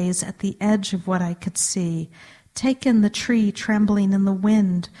my gaze at the edge of what I could see, take in the tree trembling in the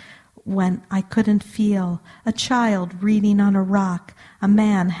wind when I couldn't feel, a child reading on a rock, a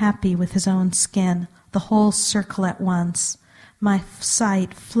man happy with his own skin, the whole circle at once. My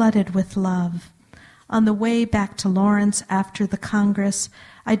sight flooded with love. On the way back to Lawrence after the Congress,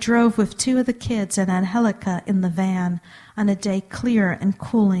 I drove with 2 of the kids and Angelica in the van on a day clear and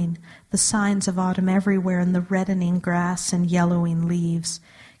cooling, the signs of autumn everywhere in the reddening grass and yellowing leaves.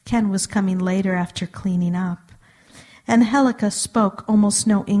 Ken was coming later after cleaning up. Angelica spoke almost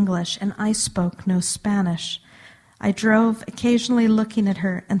no English, and I spoke no Spanish. I drove, occasionally looking at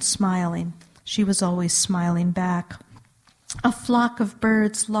her and smiling. She was always smiling back. A flock of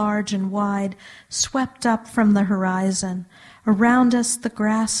birds, large and wide, swept up from the horizon. Around us, the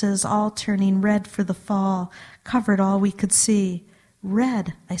grasses, all turning red for the fall, covered all we could see.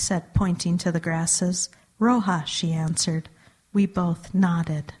 "Red," I said, pointing to the grasses. "Roja," she answered. We both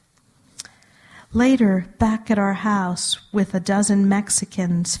nodded. Later, back at our house, with a dozen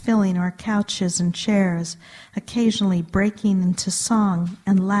Mexicans filling our couches and chairs, occasionally breaking into song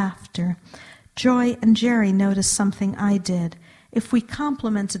and laughter, Joy and Jerry noticed something I did. If we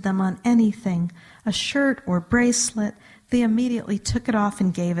complimented them on anything, a shirt or bracelet, they immediately took it off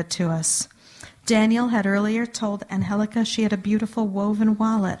and gave it to us. Daniel had earlier told Angelica she had a beautiful woven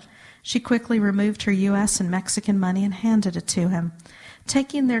wallet. She quickly removed her U.S. and Mexican money and handed it to him.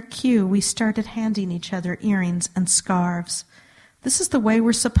 Taking their cue, we started handing each other earrings and scarves. "This is the way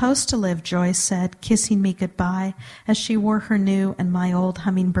we're supposed to live," Joy said, kissing me goodbye as she wore her new and my old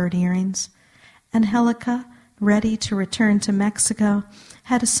hummingbird earrings. Angelica, ready to return to Mexico,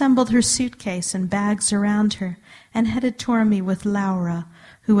 had assembled her suitcase and bags around her and headed toward me with Laura,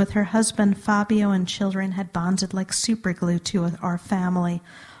 who with her husband Fabio and children had bonded like superglue to our family,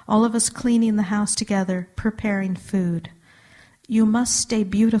 all of us cleaning the house together, preparing food. "You must stay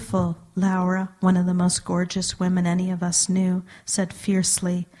beautiful," Laura, one of the most gorgeous women any of us knew, said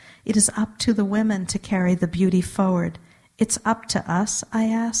fiercely. "It is up to the women to carry the beauty forward." "It's up to us?" I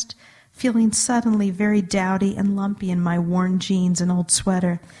asked, feeling suddenly very dowdy and lumpy in my worn jeans and old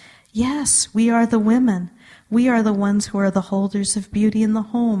sweater. "Yes, we are the women. We are the ones who are the holders of beauty in the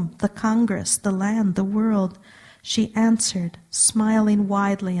home, the Congress, the land, the world," she answered, smiling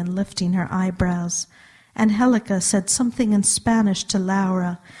widely and lifting her eyebrows. Angelica said something in Spanish to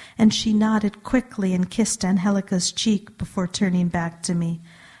Laura, and she nodded quickly and kissed Angelica's cheek before turning back to me.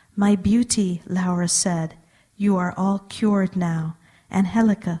 "My beauty," Laura said, "you are all cured now."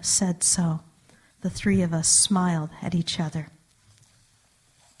 Angelica said so. The 3 of us smiled at each other.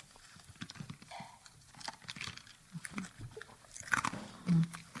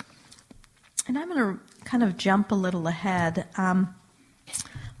 And I'm going to kind of jump a little ahead.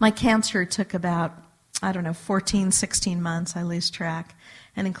 My cancer took about, 14, 16 months, I lose track,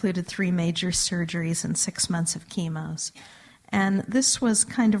 and included 3 major surgeries and 6 months of chemos. And this was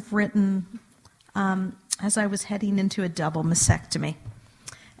kind of written as I was heading into a double mastectomy.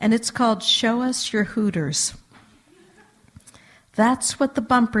 and it's called Show Us Your Hooters. That's what the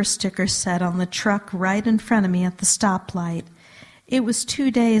bumper sticker said on the truck right in front of me at the stoplight. It was 2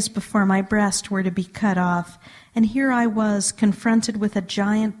 days before my breasts were to be cut off, and here I was confronted with a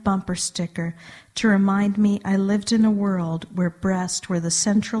giant bumper sticker to remind me I lived in a world where breasts were the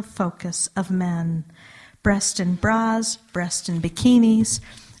central focus of men. Breast in bras, breast in bikinis,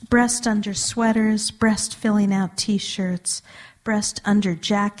 breast under sweaters, breast filling out T-shirts, breast under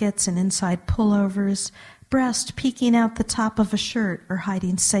jackets and inside pullovers, breast peeking out the top of a shirt or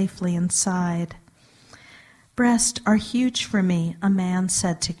hiding safely inside. Breasts are huge for me, a man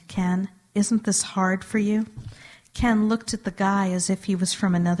said to Ken. Isn't this hard for you? Ken looked at the guy as if he was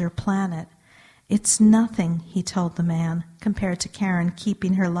from another planet. It's nothing, he told the man, compared to Caryn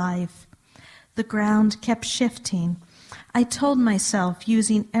keeping her life. The ground kept shifting. I told myself,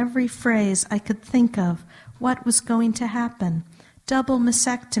 using every phrase I could think of, what was going to happen. Double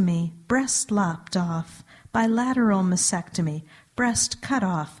mastectomy, breast lopped off. Bilateral mastectomy, breast cut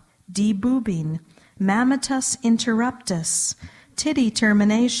off. Deboobing. Mammatus interruptus. Titty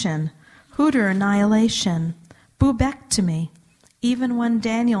termination. Hooter annihilation. Boobectomy. Even one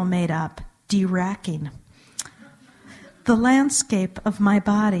Daniel made up. De-racking. The landscape of my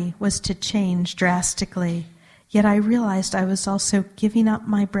body was to change drastically, yet I realized I was also giving up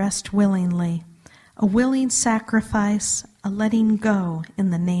my breast willingly. A willing sacrifice, a letting go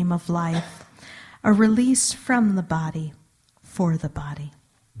in the name of life, a release from the body, for the body.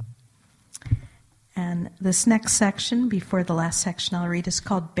 And this next section, before the last section I'll read, is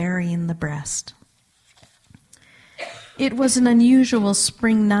called Burying the Breast. It was an unusual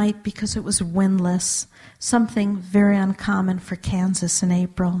spring night because it was windless, something very uncommon for Kansas in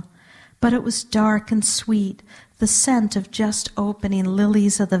April. But it was dark and sweet, the scent of just opening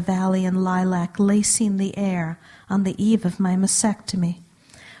lilies of the valley and lilac lacing the air on the eve of my mastectomy.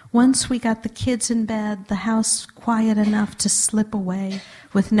 Once we got the kids in bed, the house quiet enough to slip away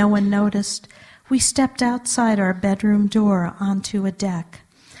with no one noticed, we stepped outside our bedroom door onto a deck.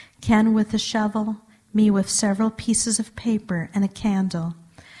 Ken with a shovel, me with several pieces of paper and a candle.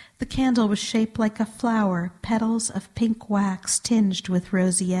 The candle was shaped like a flower, petals of pink wax tinged with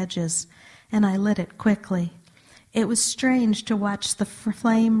rosy edges, and I lit it quickly. It was strange to watch the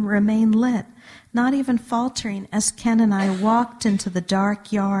flame remain lit, not even faltering as Ken and I walked into the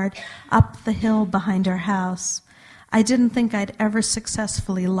dark yard up the hill behind our house. I didn't think I'd ever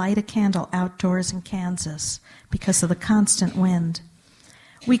successfully light a candle outdoors in Kansas because of the constant wind.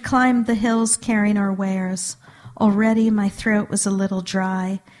 We climbed the hills carrying our wares. Already my throat was a little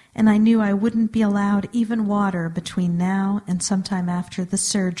dry, and I knew I wouldn't be allowed even water between now and sometime after the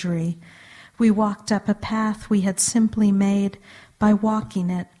surgery. We walked up a path we had simply made by walking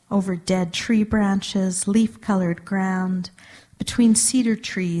it over dead tree branches, leaf-colored ground, between cedar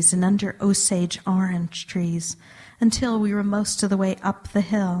trees and under Osage orange trees, until we were most of the way up the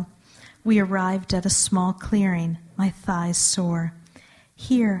hill. We arrived at a small clearing, my thighs sore.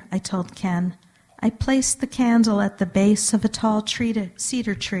 Here, I told Ken. I placed the candle at the base of a tall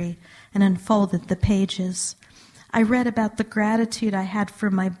cedar tree and unfolded the pages. I read about the gratitude I had for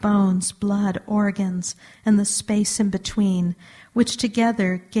my bones, blood, organs, and the space in between, which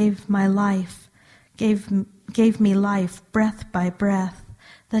together gave me life, breath by breath,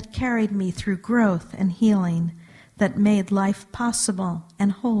 that carried me through growth and healing, that made life possible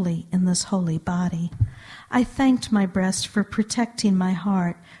and holy in this holy body. I thanked my breast for protecting my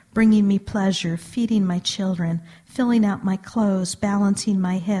heart, bringing me pleasure, feeding my children, filling out my clothes, balancing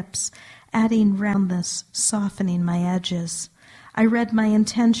my hips, adding roundness, softening my edges. I read my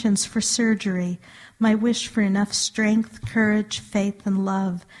intentions for surgery, my wish for enough strength, courage, faith, and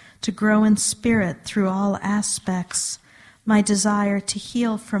love to grow in spirit through all aspects, my desire to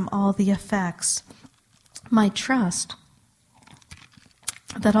heal from all the effects, my trust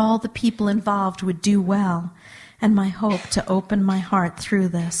that all the people involved would do well, and my hope to open my heart through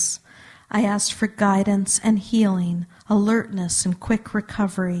this. I asked for guidance and healing, alertness and quick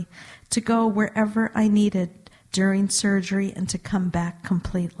recovery, to go wherever I needed during surgery and to come back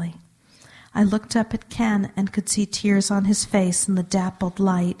completely. I looked up at Ken and could see tears on his face in the dappled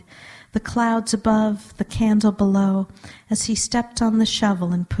light, the clouds above, the candle below, as he stepped on the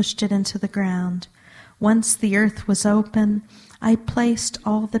shovel and pushed it into the ground. Once the earth was open, I placed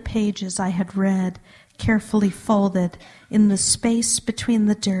all the pages I had read, carefully folded, in the space between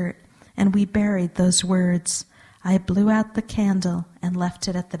the dirt, and we buried those words. I blew out the candle and left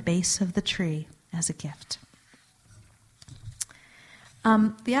it at the base of the tree as a gift.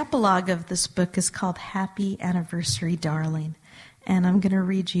 The epilogue of this book is called Happy Anniversary, Darling, and I'm going to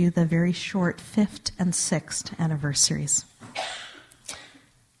read you the very short 5th and 6th anniversaries.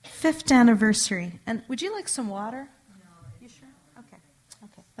 5th anniversary. And would you like some water? No. You sure? Okay,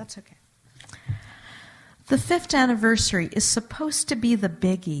 that's okay. The 5th anniversary is supposed to be the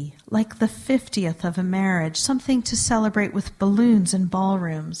biggie, like the 50th of a marriage, something to celebrate with balloons and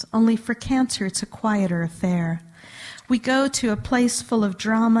ballrooms. Only for cancer, it's a quieter affair. We go to a place full of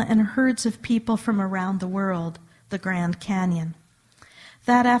drama and herds of people from around the world, the Grand Canyon.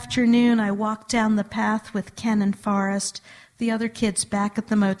 That afternoon, I walked down the path with Ken and Forrest, the other kids back at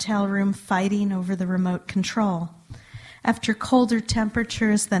the motel room fighting over the remote control. After colder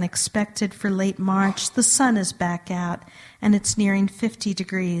temperatures than expected for late March, the sun is back out, and it's nearing 50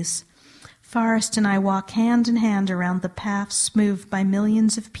 degrees. Forrest and I walk hand in hand around the paths moved by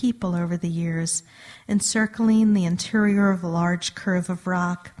millions of people over the years, encircling the interior of a large curve of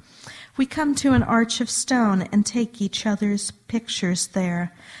rock. We come to an arch of stone and take each other's pictures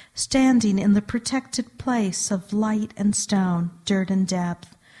there, standing in the protected place of light and stone, dirt and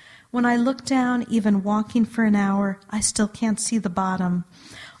depth. When I look down, even walking for an hour, I still can't see the bottom.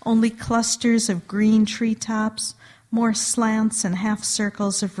 Only clusters of green treetops, more slants and half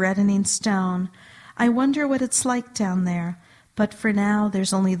circles of reddening stone. I wonder what it's like down there, but for now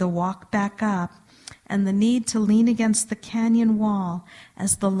there's only the walk back up and the need to lean against the canyon wall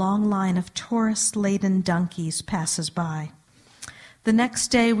as the long line of tourist-laden donkeys passes by. The next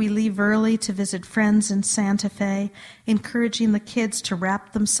day, we leave early to visit friends in Santa Fe, encouraging the kids to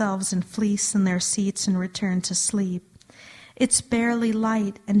wrap themselves in fleece in their seats and return to sleep. It's barely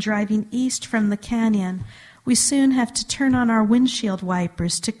light, and driving east from the canyon, we soon have to turn on our windshield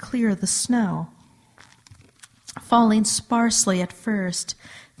wipers to clear the snow, falling sparsely at first,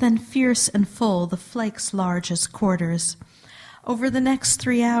 then fierce and full, the flakes large as quarters. Over the next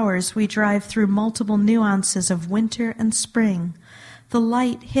 3 hours, we drive through multiple nuances of winter and spring, the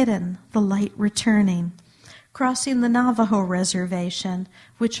light hidden, the light returning. Crossing the Navajo Reservation,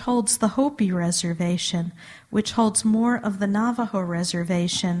 which holds the Hopi Reservation, which holds more of the Navajo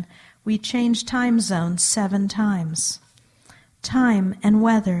Reservation, we change time zones 7 times. Time and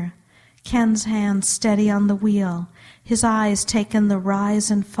weather. Ken's hand steady on the wheel, his eyes take in the rise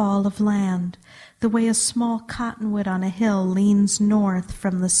and fall of land, the way a small cottonwood on a hill leans north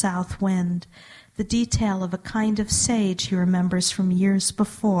from the south wind, the detail of a kind of sage he remembers from years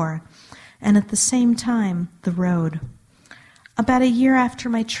before, and at the same time, the road. About a year after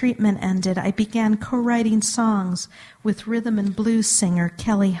my treatment ended, I began co-writing songs with rhythm and blues singer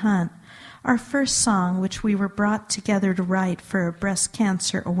Kelly Hunt. Our first song, which we were brought together to write for a breast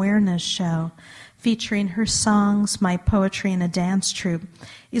cancer awareness show, featuring her songs, my poetry, and a dance troupe,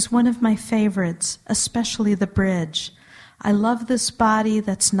 is one of my favorites, especially the bridge. I love this body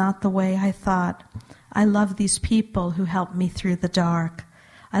that's not the way I thought. I love these people who help me through the dark.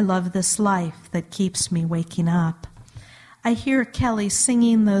 I love this life that keeps me waking up. I hear Kelly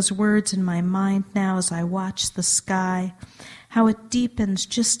singing those words in my mind now as I watch the sky, how it deepens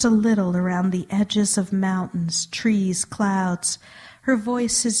just a little around the edges of mountains, trees, clouds. Her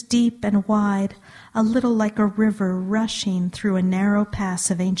voice is deep and wide, a little like a river rushing through a narrow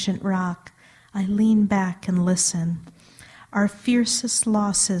pass of ancient rock. I lean back and listen. Our fiercest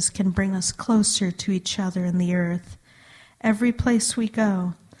losses can bring us closer to each other in the earth. Every place we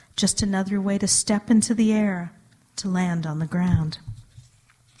go, just another way to step into the air, to land on the ground.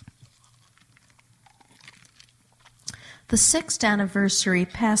 The 6th anniversary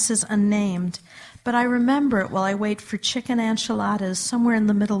passes unnamed, but I remember it while I wait for chicken enchiladas somewhere in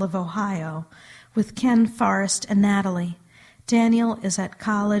the middle of Ohio with Ken, Forrest, and Natalie. Daniel is at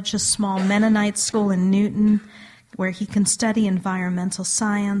college, a small Mennonite school in Newton, where he can study environmental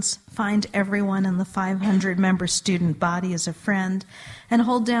science, find everyone in the 500-member student body as a friend, and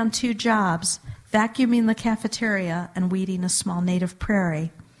hold down 2 jobs, vacuuming the cafeteria and weeding a small native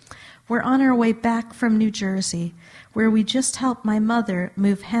prairie. We're on our way back from New Jersey, where we just helped my mother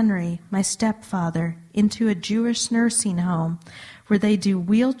move Henry, my stepfather, into a Jewish nursing home where they do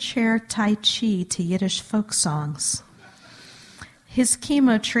wheelchair tai chi to Yiddish folk songs. His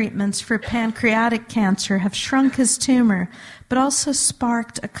chemo treatments for pancreatic cancer have shrunk his tumor, but also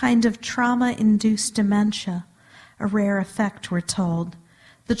sparked a kind of trauma-induced dementia, a rare effect, we're told.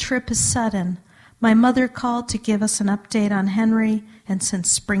 The trip is sudden. My mother called to give us an update on Henry, and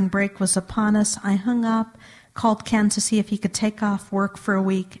since spring break was upon us, I hung up, called Ken to see if he could take off work for a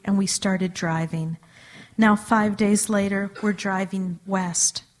week, and we started driving. Now 5 days later, we're driving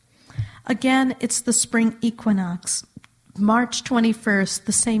west. Again, it's the spring equinox. March 21st,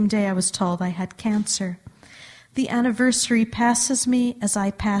 the same day I was told I had cancer. The anniversary passes me as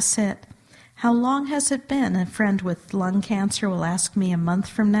I pass it. How long has it been? A friend with lung cancer will ask me a month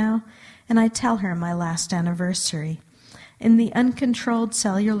from now, and I tell her my last anniversary. In the uncontrolled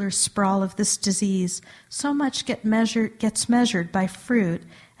cellular sprawl of this disease, so much gets measured by fruit,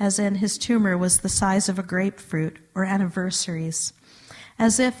 as in his tumor was the size of a grapefruit, or anniversaries,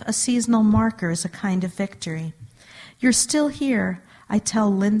 as if a seasonal marker is a kind of victory. You're still here, I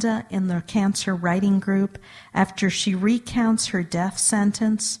tell Linda in the cancer writing group after she recounts her death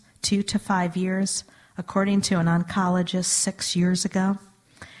sentence, 2 to 5 years, according to an oncologist 6 years ago.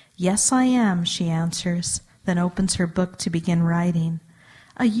 Yes, I am, she answers, then opens her book to begin writing.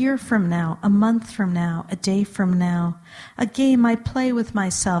 A year from now, a month from now, a day from now, a game I play with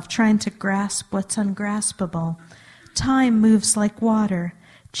myself trying to grasp what's ungraspable. Time moves like water,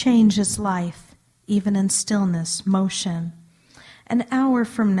 change is life, even in stillness, motion. An hour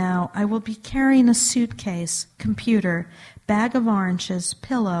from now, I will be carrying a suitcase, computer, bag of oranges,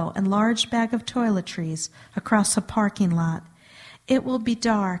 pillow, and large bag of toiletries across a parking lot. It will be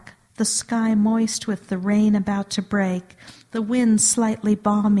dark, the sky moist with the rain about to break, the wind slightly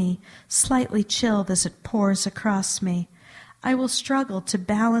balmy, slightly chilled as it pours across me. I will struggle to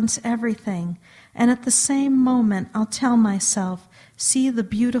balance everything, and at the same moment I'll tell myself, see the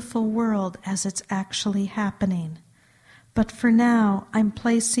beautiful world as it's actually happening. But for now, I'm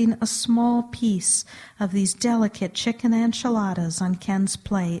placing a small piece of these delicate chicken enchiladas on Ken's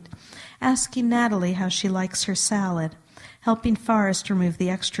plate, asking Natalie how she likes her salad, helping Forrest remove the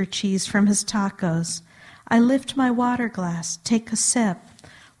extra cheese from his tacos. I lift my water glass, take a sip.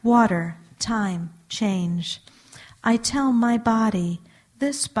 Water, time, change. I tell my body,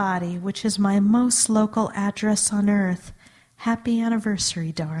 this body, which is my most local address on earth, happy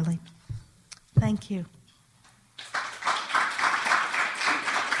anniversary, darling. Thank you.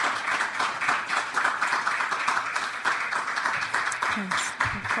 Thanks.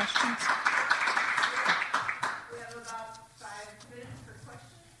 Any questions? We have about 5 minutes for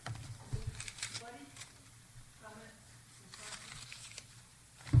questions. Anybody?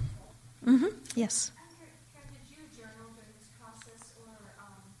 Comment? Yes. Did you journal during this process, or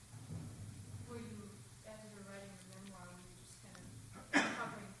were you, as you were writing your memoir, were you just kind of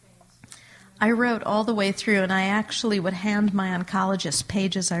covering things? I wrote all the way through, and I actually would hand my oncologist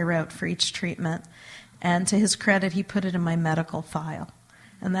pages I wrote for each treatment. And to his credit, he put it in my medical file.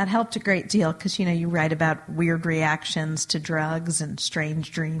 And that helped a great deal because, you write about weird reactions to drugs and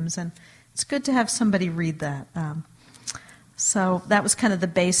strange dreams. And it's good to have somebody read that. So that was kind of the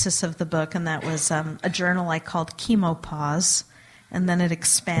basis of the book. And that was a journal I called Chemopause. And then it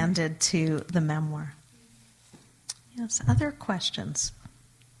expanded to the memoir. Yes, other questions?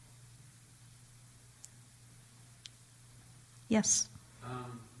 Yes.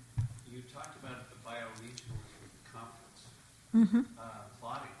 You talked about the Bioregionalism conference,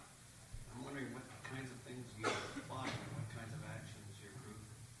 plotting. I'm wondering what kinds of things you are plotting and what kinds of actions your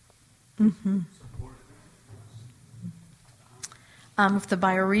group supported. With the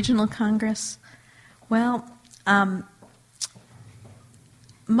Bioregional Congress, well,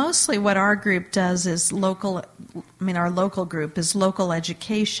 mostly what our group does is our local group is local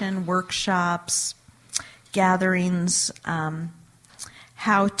education, workshops, gatherings,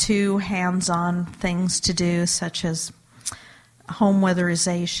 how-to, hands-on things to do, such as home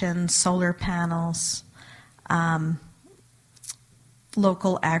weatherization, solar panels,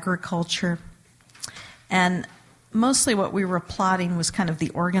 local agriculture. And mostly what we were plotting was kind of the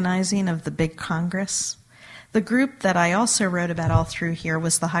organizing of the big Congress. The group that I also wrote about all through here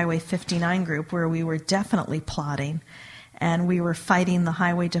was the Highway 59 group, where we were definitely plotting. And we were fighting the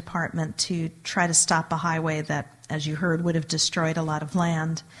highway department to try to stop a highway that, as you heard, would have destroyed a lot of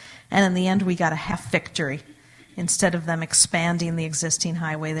land. And in the end, we got a half victory. Instead of them expanding the existing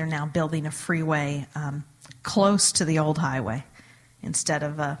highway, they're now building a freeway close to the old highway instead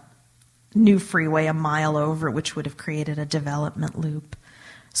of a new freeway a mile over, which would have created a development loop.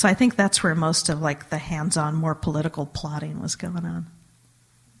 So I think that's where most of the hands-on, more political plotting was going on.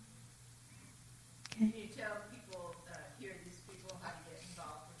 Okay.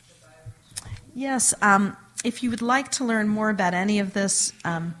 Yes, if you would like to learn more about any of this,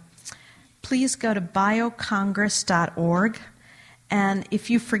 please go to biocongress.org. And if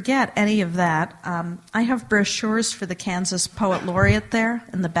you forget any of that, I have brochures for the Kansas Poet Laureate there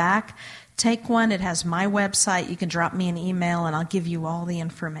in the back. Take one. It has my website. You can drop me an email, and I'll give you all the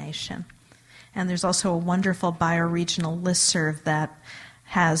information. And there's also a wonderful bioregional listserv that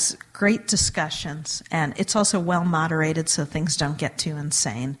has great discussions, and it's also well moderated so things don't get too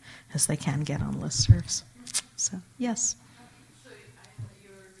insane as they can get on listservs. So, yes. So I know you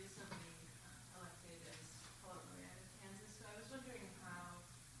were recently elected as Poet Laureate of Kansas, so I was wondering how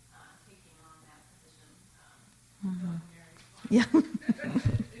taking on that position, Yeah.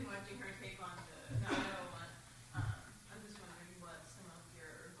 watching her take on the Navajo one, I'm just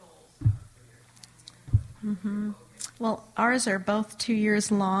Well, ours are both 2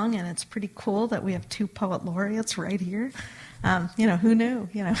 years long, and it's pretty cool that we have 2 poet laureates right here. Who knew?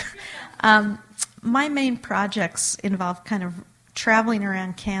 My main projects involve kind of traveling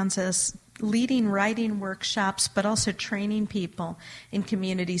around Kansas, leading writing workshops, but also training people in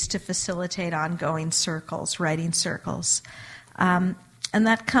communities to facilitate ongoing circles, writing circles. And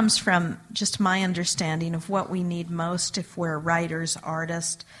that comes from just my understanding of what we need most if we're writers,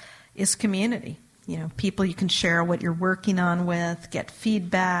 artists, is community. People you can share what you're working on with, get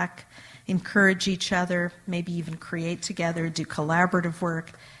feedback, encourage each other, maybe even create together, do collaborative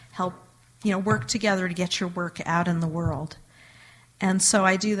work, help, work together to get your work out in the world. And so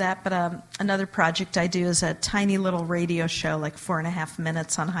I do that, but another project I do is a tiny little radio show, like 4.5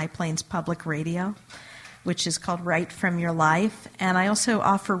 minutes on High Plains Public Radio, which is called Write From Your Life. And I also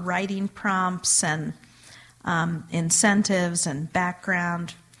offer writing prompts and incentives and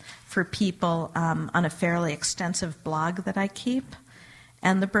background for people on a fairly extensive blog that I keep.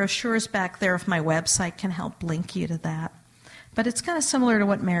 And the brochures back there of my website can help link you to that. But it's kind of similar to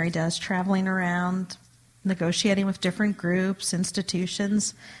what Mary does, traveling around, negotiating with different groups,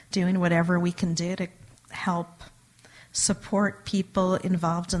 institutions, doing whatever we can do to help support people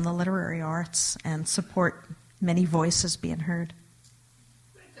involved in the literary arts and support many voices being heard.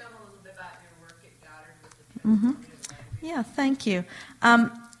 Could you tell a little bit about your work at Goddard with the transformative language? Yeah, thank you.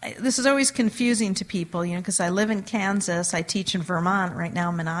 This is always confusing to people, because I live in Kansas, I teach in Vermont, right now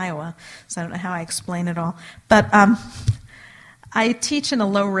I'm in Iowa, so I don't know how I explain it all. But I teach in a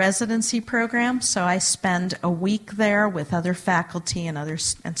low residency program, so I spend a week there with other faculty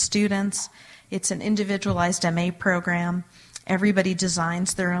and students. It's an individualized MA program. Everybody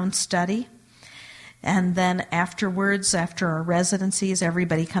designs their own study. And then afterwards, after our residencies,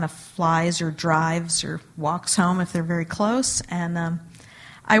 everybody kind of flies or drives or walks home if they're very close. And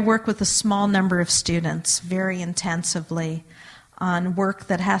I work with a small number of students very intensively on work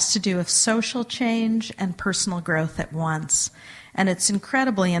that has to do with social change and personal growth at once. And it's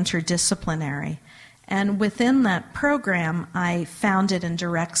incredibly interdisciplinary. And within that program, I founded and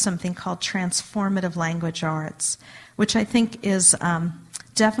direct something called Transformative Language Arts, which I think is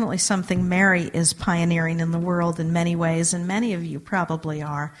definitely something Mary is pioneering in the world in many ways, and many of you probably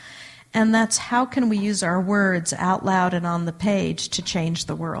are. And that's how can we use our words out loud and on the page to change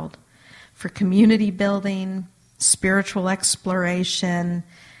the world for community building, spiritual exploration,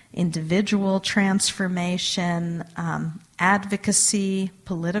 individual transformation, advocacy,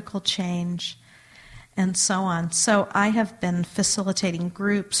 political change, and so on. So I have been facilitating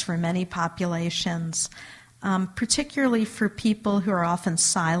groups for many populations, particularly for people who are often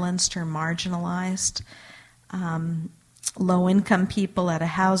silenced or marginalized, low-income people at a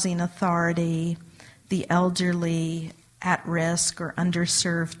housing authority, the elderly, at-risk or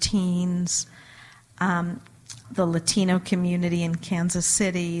underserved teens, the Latino community in Kansas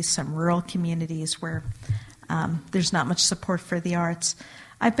City, some rural communities where there's not much support for the arts.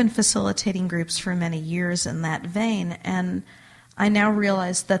 I've been facilitating groups for many years in that vein, and I now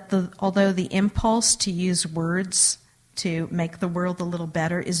realize that although the impulse to use words to make the world a little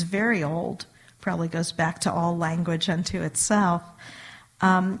better is very old, probably goes back to all language unto itself,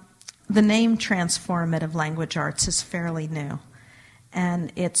 the name Transformative Language Arts is fairly new.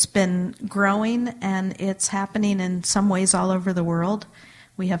 And it's been growing, and it's happening in some ways all over the world.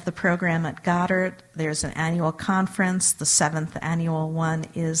 We have the program at Goddard. There's an annual conference. The 7th annual one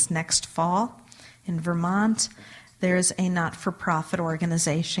is next fall in Vermont. There's a not-for-profit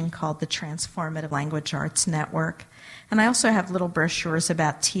organization called the Transformative Language Arts Network. And I also have little brochures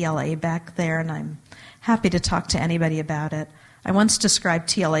about TLA back there, and I'm happy to talk to anybody about it. I once described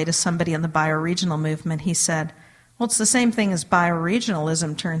TLA to somebody in the bioregional movement. He said, well, it's the same thing as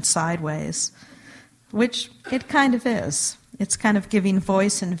bioregionalism turned sideways, which it kind of is. It's kind of giving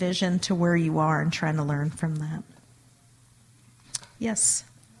voice and vision to where you are and trying to learn from that. Yes?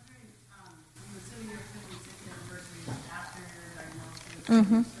 I'm assuming your 56th anniversary is after your diagnosis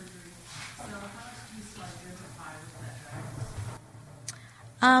with surgery. So how do you still identify with that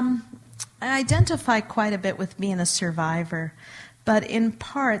diagnosis? I identify quite a bit with being a survivor, but in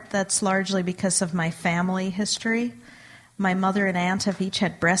part that's largely because of my family history. My mother and aunt have each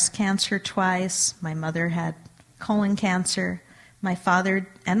had breast cancer twice. My mother had colon cancer. My father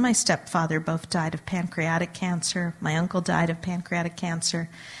and my stepfather both died of pancreatic cancer. My uncle died of pancreatic cancer.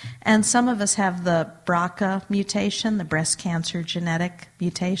 And some of us have the BRCA mutation, the breast cancer genetic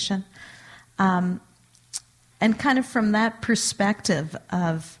mutation. And kind of from that perspective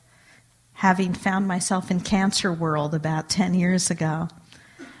of having found myself in cancer world about 10 years ago,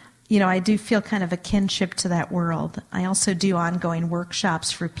 I do feel kind of a kinship to that world. I also do ongoing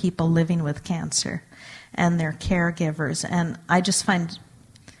workshops for people living with cancer. and their caregivers. And I just find,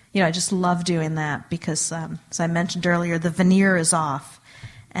 I just love doing that because, as I mentioned earlier, the veneer is off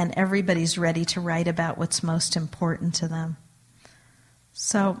and everybody's ready to write about what's most important to them.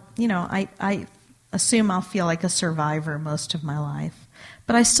 So, I assume I'll feel like a survivor most of my life.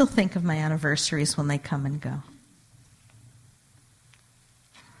 But I still think of my anniversaries when they come and go.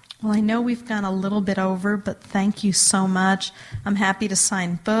 Well, I know we've gone a little bit over, but thank you so much. I'm happy to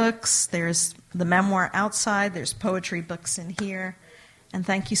sign books. There's the memoir outside. There's poetry books in here. And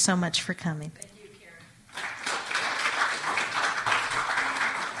thank you so much for coming. Thank you,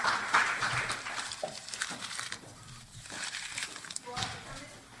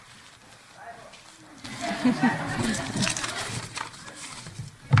 Caryn.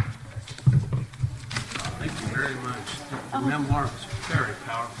 Thank you very much. The memoir is very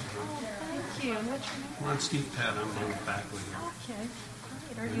powerful. Thank you. What's your name? I'm on Steve Pett. I'm on the faculty here. Okay.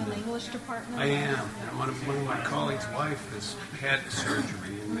 Great. Are you in the English department? I am. And one of my colleagues' wife has had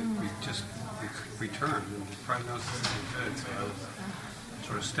surgery, and we just returned, and the prognosis isn't good. So I was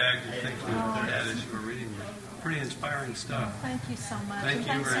sort of staggered thinking of that as you were reading. Pretty inspiring stuff. Thank you so much. Thank and you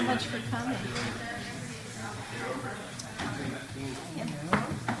thanks very so much much. for coming.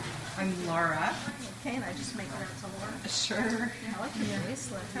 I'm Laura. Okay, and I just make that to Laura. Sure. I like your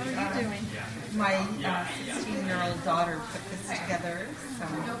bracelet. How are you doing? My 16-year-old daughter put this together. So,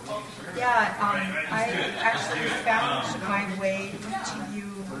 yeah, I actually found my way to you.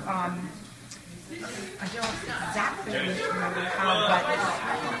 I don't exactly remember how, but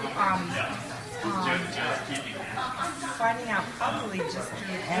finding out probably just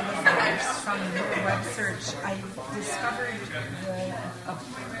through Amazon or some web search, I discovered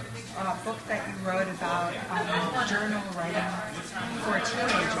a book that you wrote about journal writing for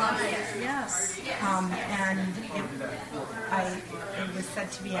teenagers. Yes. And it was said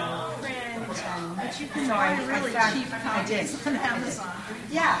to be out of print, and But you can so buy I really found- cheap I did. copies on Amazon.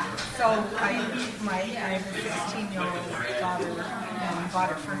 Yeah, so I have a 16-year-old daughter and bought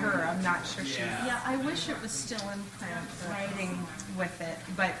it for her. I'm not sure she's Yeah, I wish it was still in print. writing with it,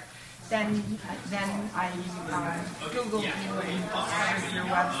 but then I Googled you and discovered your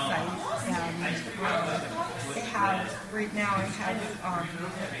website, and they have, right now I have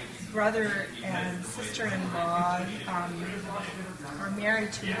brother and sister-in-law are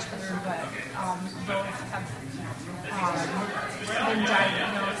married to each other, but both have been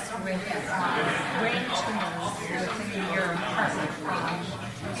diagnosed with brain tumors within a year apart.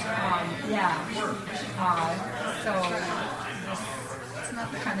 So It's not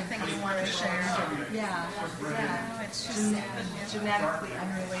the kind of thing you want to share. yeah, It's just genetically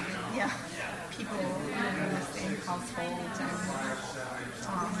unrelated. Yeah, people living in the same household, and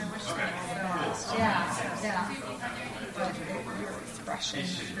I wish they all the best. yeah. But your expression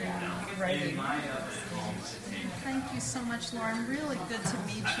through writing. Thank you so much, Lauren. Really good to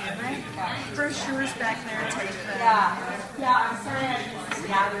meet you. Brochures back there. Take them. Yeah. I'm sorry I didn't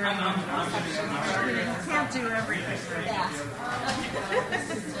gather You can't do everything.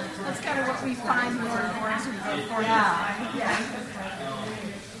 That's kind of what we find more and more as we go forward. I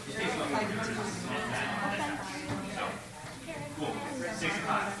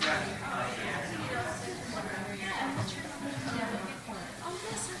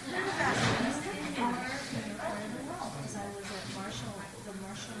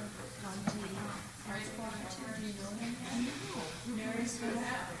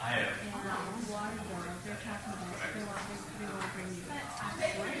have.